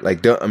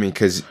 Like, don't I mean,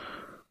 because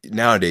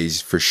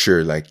nowadays for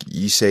sure, like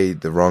you say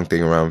the wrong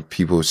thing around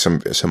people,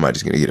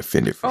 somebody's gonna get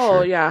offended for Oh,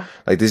 sure. yeah.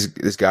 Like this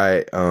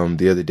guy,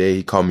 the other day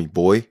he called me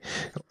boy,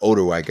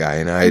 older white guy,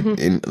 and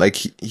and like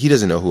he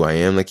doesn't know who I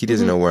am, like he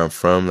doesn't know where I'm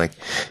from, like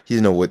he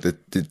doesn't know what the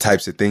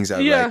types of things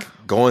I'm Yeah. like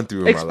going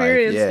through in my life.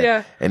 Experience,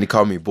 yeah. And he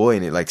called me boy,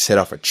 and it like set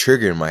off a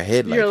trigger in my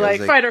head. You're I like,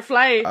 was fight or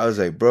flight. I was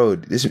like, bro,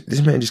 this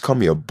man just called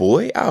me a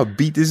boy. I'll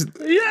beat this.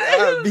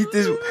 I'll beat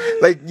this.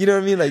 Like, you know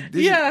what I mean? Like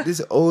this, Yeah.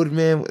 this old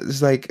man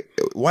is like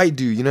white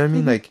dude. You know what I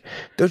mean? Like,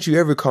 don't you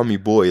ever call me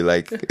boy?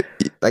 Like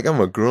I'm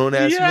a grown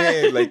ass Yeah.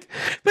 man. Like,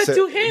 But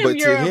to him,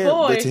 you're a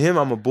boy. But to him,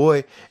 I'm a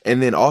boy.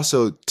 And then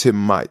also to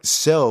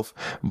myself,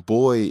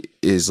 boy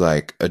is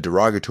like a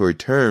derogatory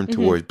term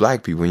towards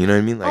black people. You know what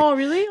I mean? Like, Oh,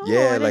 really? Oh, I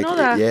yeah, didn't like know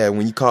that. yeah,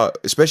 when you call,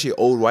 especially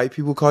old white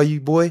people call you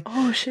boy.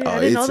 Oh, shit. I Oh,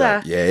 didn't know it's that.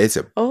 like, yeah, it's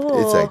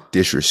Oh. like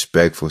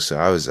disrespectful. So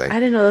I was like, I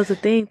didn't know that was a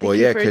thing. Thank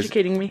you for 'cause-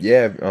 educating me.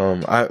 Yeah,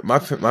 my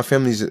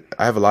family's.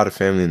 I have a lot of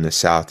family in the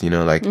South. You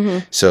know, like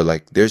so,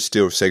 like there's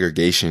still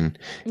segregation.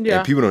 Yeah.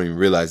 and people don't even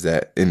realize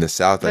that in the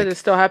South, like That it's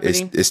still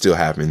happening. It still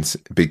happens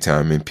big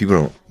time, and people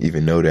don't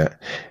even know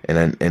that.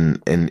 And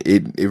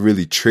it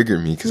really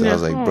triggered me because I Yeah.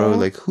 was like, bro, Aw.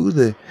 like who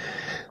the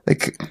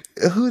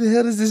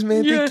hell does this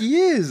man Yeah. think he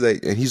is?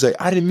 Like, and he's like,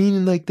 I didn't mean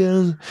it like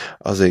that.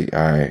 I was like,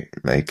 all right,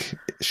 like,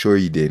 sure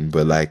you didn't,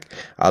 but like,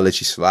 I'll let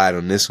you slide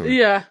on this one.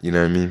 Yeah. You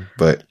know what I mean?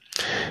 But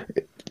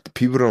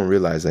people don't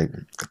realize like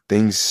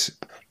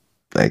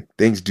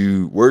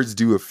words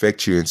do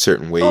affect you in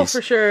certain ways. Oh,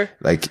 for sure.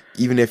 Like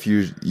even if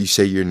you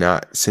say you're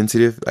not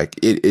sensitive, like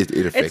it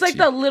affects It's like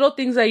you. the little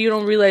things that you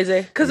don't realize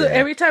it. Because Yeah.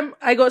 every time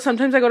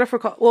sometimes I go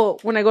to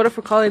when I go to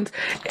Fort Collins,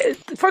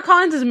 Fort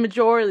Collins is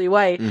majority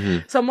white.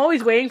 Mm-hmm. So I'm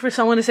always waiting for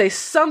someone to say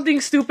something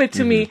stupid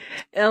to me.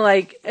 And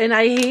I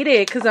hate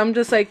it because I'm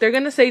just like, they're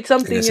going to say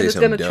something and say it's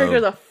going to something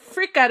trigger dumb. the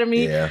frick out of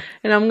me. Yeah.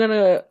 And I'm going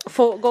to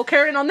go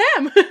carrying on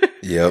them.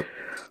 Yep.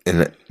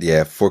 And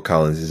yeah, Fort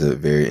Collins is a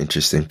very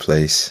interesting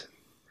place.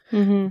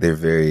 They're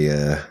very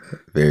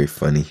very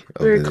funny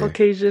over Very there.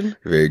 Caucasian.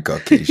 Very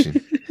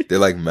Caucasian. They're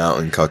like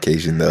mountain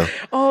Caucasian though.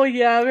 Oh,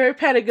 yeah. Very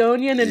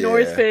Patagonian and Yeah.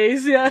 North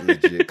Face. Yeah.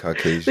 Legit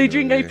Caucasian. They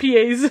drink over there.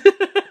 IPAs.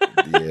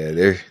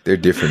 Yeah, they're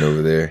different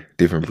over there.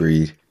 Different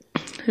breed.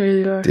 They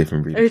really are.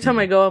 Different breed. Every time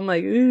I go, I'm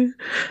like, am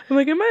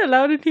I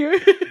allowed in here?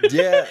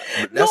 Yeah.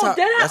 No,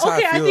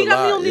 okay, I think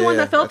I'm the only one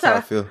that felt that.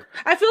 I feel.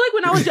 I feel like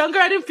when I was younger,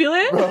 I didn't feel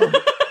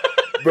it.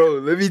 Bro,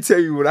 let me tell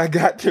you, when I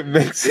got to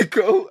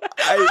Mexico,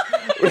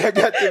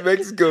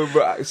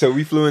 bro, so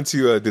we flew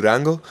into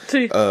Durango,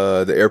 Sí.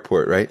 the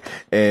airport, right?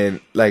 And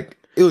like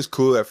it was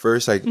cool at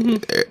first, like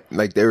Mm-hmm.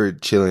 like they were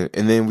chilling,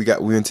 and then we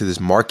went to this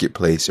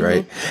marketplace,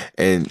 right?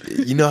 Mm-hmm.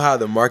 And you know how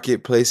the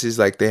marketplaces,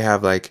 like they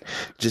have like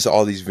just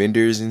all these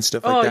vendors and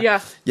stuff like Oh, that.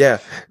 yeah. Yeah,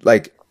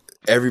 like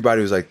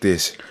everybody was like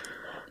this.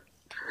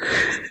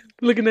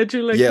 Looking at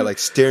you like, Yeah, like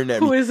staring at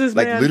who me. is this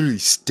like man? literally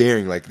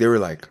staring. Like they were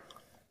like,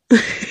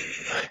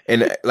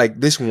 and like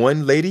this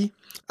one lady,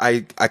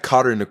 I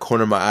caught her in the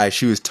corner of my eye.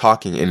 She was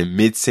talking, and in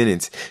mid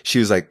sentence, she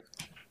was like,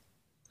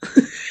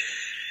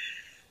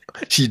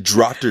 she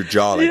dropped her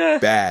jaw like Yeah.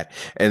 bad,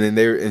 and then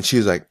and she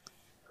was like,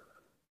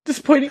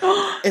 just pointing.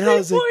 Oh, and they I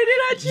was like, pointed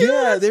at you.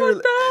 yeah, That's they were.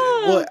 fucked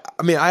up. Well,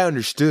 I mean, I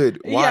understood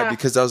why Yeah.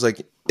 because I was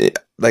like,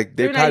 like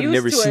they They're not probably used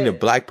never to seen a it.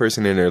 black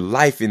person in their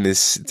life in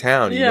this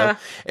town, you know?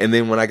 And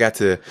then when I got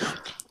to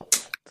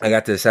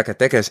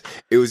Zacatecas,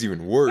 it was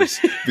even worse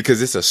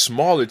because it's a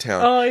smaller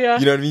town. Oh, yeah.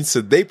 You know what I mean?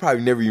 So they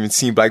probably never even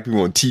seen black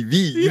people on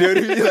TV. You know what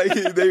I mean? You know,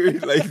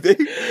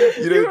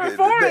 You were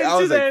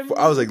foreign to them.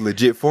 I was like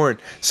legit foreign.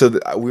 So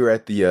we were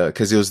at the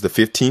because it was the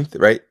 15th,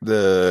 right?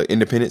 The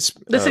Independence.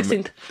 The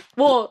 16th.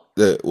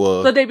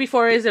 The day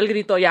before is El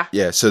Grito, yeah.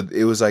 Yeah, so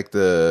it was like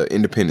the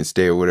Independence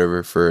Day or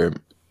whatever for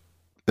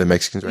the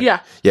Mexicans, right? Yeah.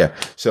 Yeah.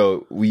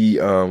 So we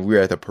were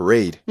at the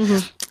parade,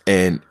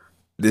 and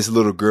this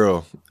little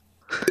girl,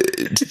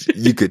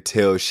 you could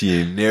tell she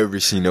had never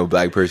seen no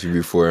black person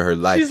before in her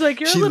life. She's like,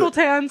 you're a little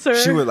tan, sir.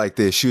 She went like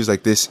this. She was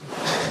like this.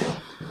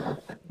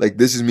 Like,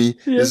 this is me.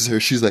 Yeah. This is her.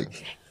 She's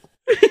like...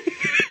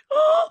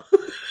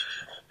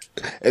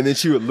 And then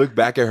she would look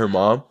back at her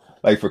mom,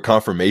 like, for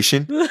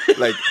confirmation.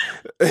 Like,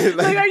 are you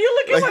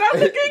looking what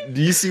I'm looking?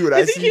 Do you see what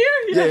I see? Here?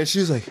 Yeah, and she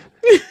was like...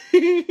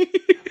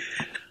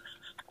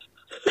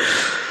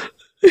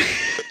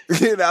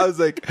 And I was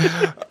like,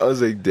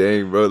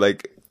 dang, bro.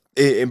 Like,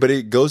 but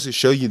it goes to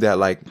show you that,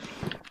 like,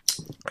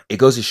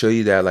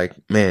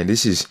 man,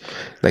 this is,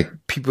 like,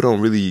 people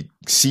don't really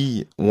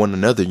see one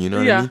another, you know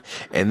what I mean?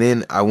 And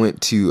then I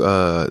went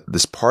to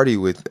this party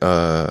with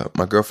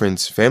my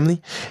girlfriend's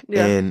family,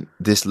 and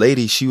this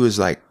lady, she was,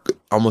 like,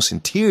 almost in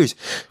tears.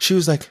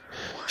 She's like,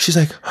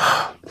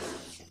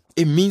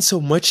 it means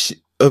so much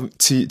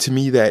to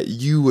me that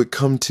you would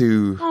come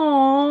to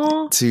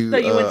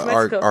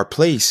our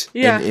place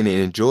and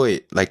enjoy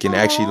it, like, and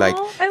actually, like,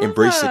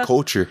 embrace the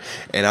culture.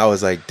 And I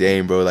was like,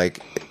 dang, bro,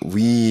 like,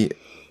 we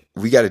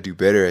got to do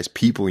better as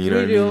people, you know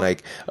what I mean?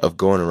 Like, of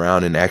going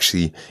around and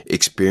actually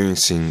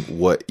experiencing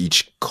what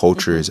each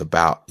culture is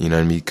about, you know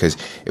what I mean? Because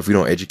if we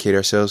don't educate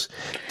ourselves,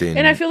 then...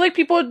 And I feel like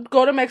people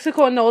go to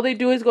Mexico and all they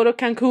do is go to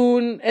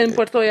Cancun and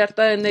Puerto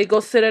Vallarta and they go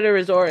sit at a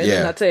resort and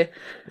then that's it.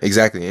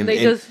 Exactly. And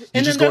they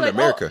just go to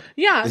America.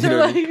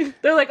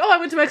 They're like, oh, I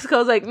went to Mexico. I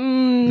was like,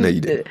 no,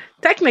 you didn't.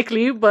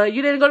 Technically, but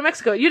you didn't go to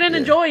Mexico. You didn't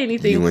enjoy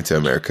anything. You went to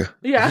America.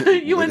 Yeah,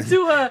 you went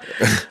to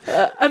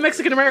a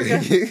Mexican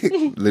America.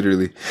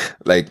 Literally,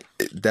 like,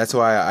 that's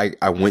why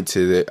I went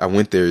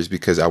there is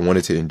because I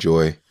wanted to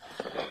enjoy,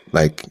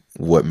 like,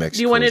 what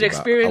Mexico. You wanted to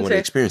experience it. I wanted to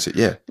experience it.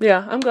 Yeah.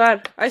 Yeah, I'm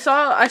glad. I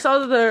saw I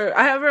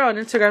have her on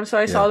Instagram, so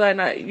I saw that,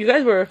 and you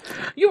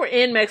were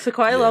in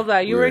Mexico. I love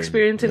that. You were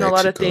experiencing a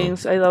lot of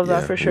things. I love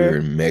that for sure. We were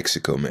in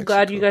Mexico.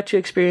 Glad you got to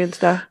experience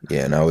that.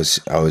 Yeah, and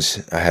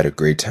I had a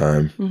great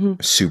time.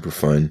 Super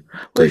fun.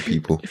 Great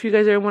people. If you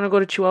guys ever want to go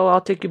to Chihuahua,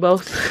 I'll take you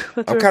both.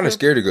 I'm kind of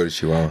scared to go to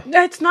Chihuahua.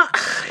 It's not.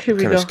 Here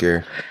we go. Kind of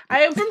scared.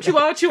 I am from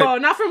Chihuahua,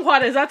 not from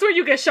Juarez. That's where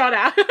you get shot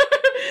at.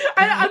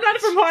 I'm not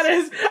from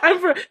Juarez. I'm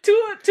from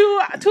 2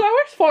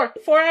 hours,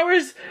 4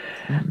 hours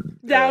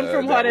down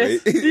from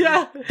Juarez.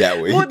 Yeah, that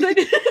way. Well,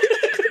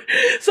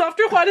 so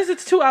after Juarez,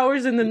 it's 2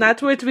 hours, and then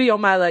that's where it's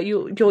Villomada.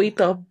 You'll eat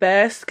the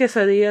best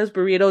quesadillas,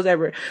 burritos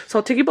ever. So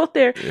I'll take you both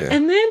there,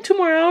 and then 2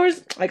 more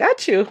hours. I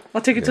got you.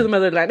 I'll take you to the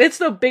motherland. It's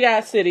the big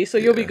ass city, so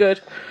you'll be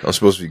good. I'm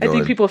supposed to be going. I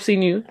think people have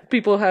seen you.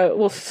 People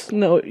will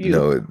know you.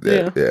 No,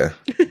 black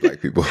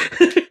people.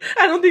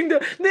 I don't think they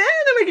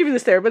might give you the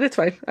stare, but it's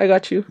fine. I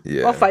got you.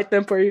 Yeah. I'll fight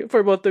them for you,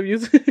 for both of you.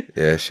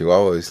 Yeah,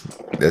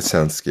 Chihuahuas. That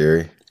sounds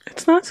scary.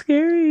 It's not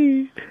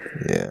scary.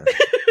 Yeah.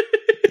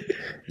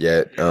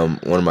 Yeah.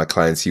 One of my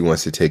clients, he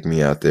wants to take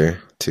me out there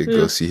to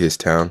go see his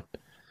town.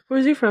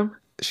 Where's he from?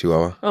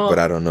 Chihuahua, but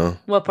I don't know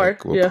what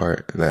part. Like, what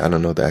part? Like, I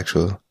don't know the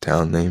actual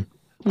town name.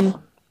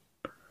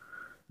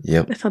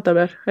 Yep. It's not that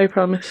bad. I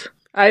promise.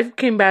 I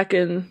came back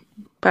and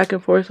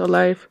forth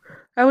alive.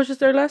 I was just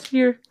there last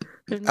year.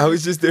 I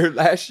was just there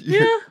last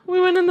year. Yeah, I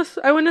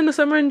went in the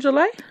summer in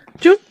June,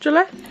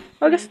 July,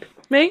 August,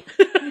 May.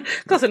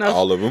 Close enough.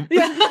 All of them.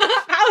 Yeah,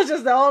 I was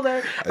just all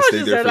there. I was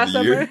just there last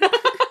summer.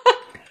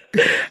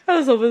 I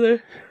was over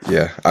there.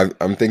 Yeah,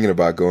 I'm thinking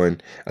about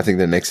going. I think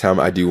the next time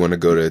I do want to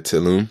go to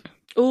Tulum.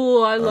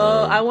 Oh,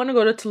 I want to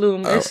go to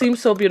Tulum. It seems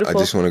so beautiful. I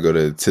just want to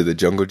go to the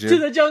jungle gym.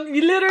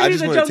 Literally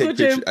the jungle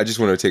gym. I just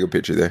want to take a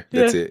picture there.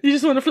 That's it. You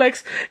just want to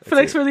flex for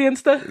the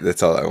Insta.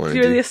 That's all I want to do.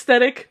 You're the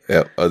aesthetic.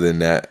 Yeah. Other than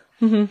that,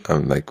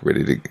 I'm like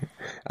ready to.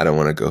 I don't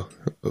want to go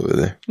over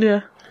there.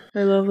 Yeah,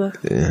 I love that.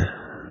 Yeah.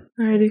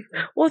 Alrighty.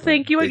 Well,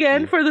 thank you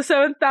again for the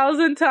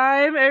 7,000th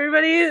time.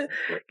 Everybody,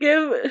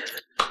 give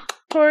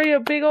Tori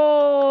a big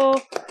ol'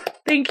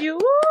 thank you.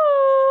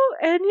 Woo!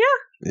 And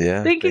yeah.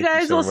 Yeah. Thank you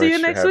guys. We'll see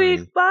you next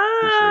week.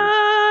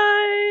 Bye.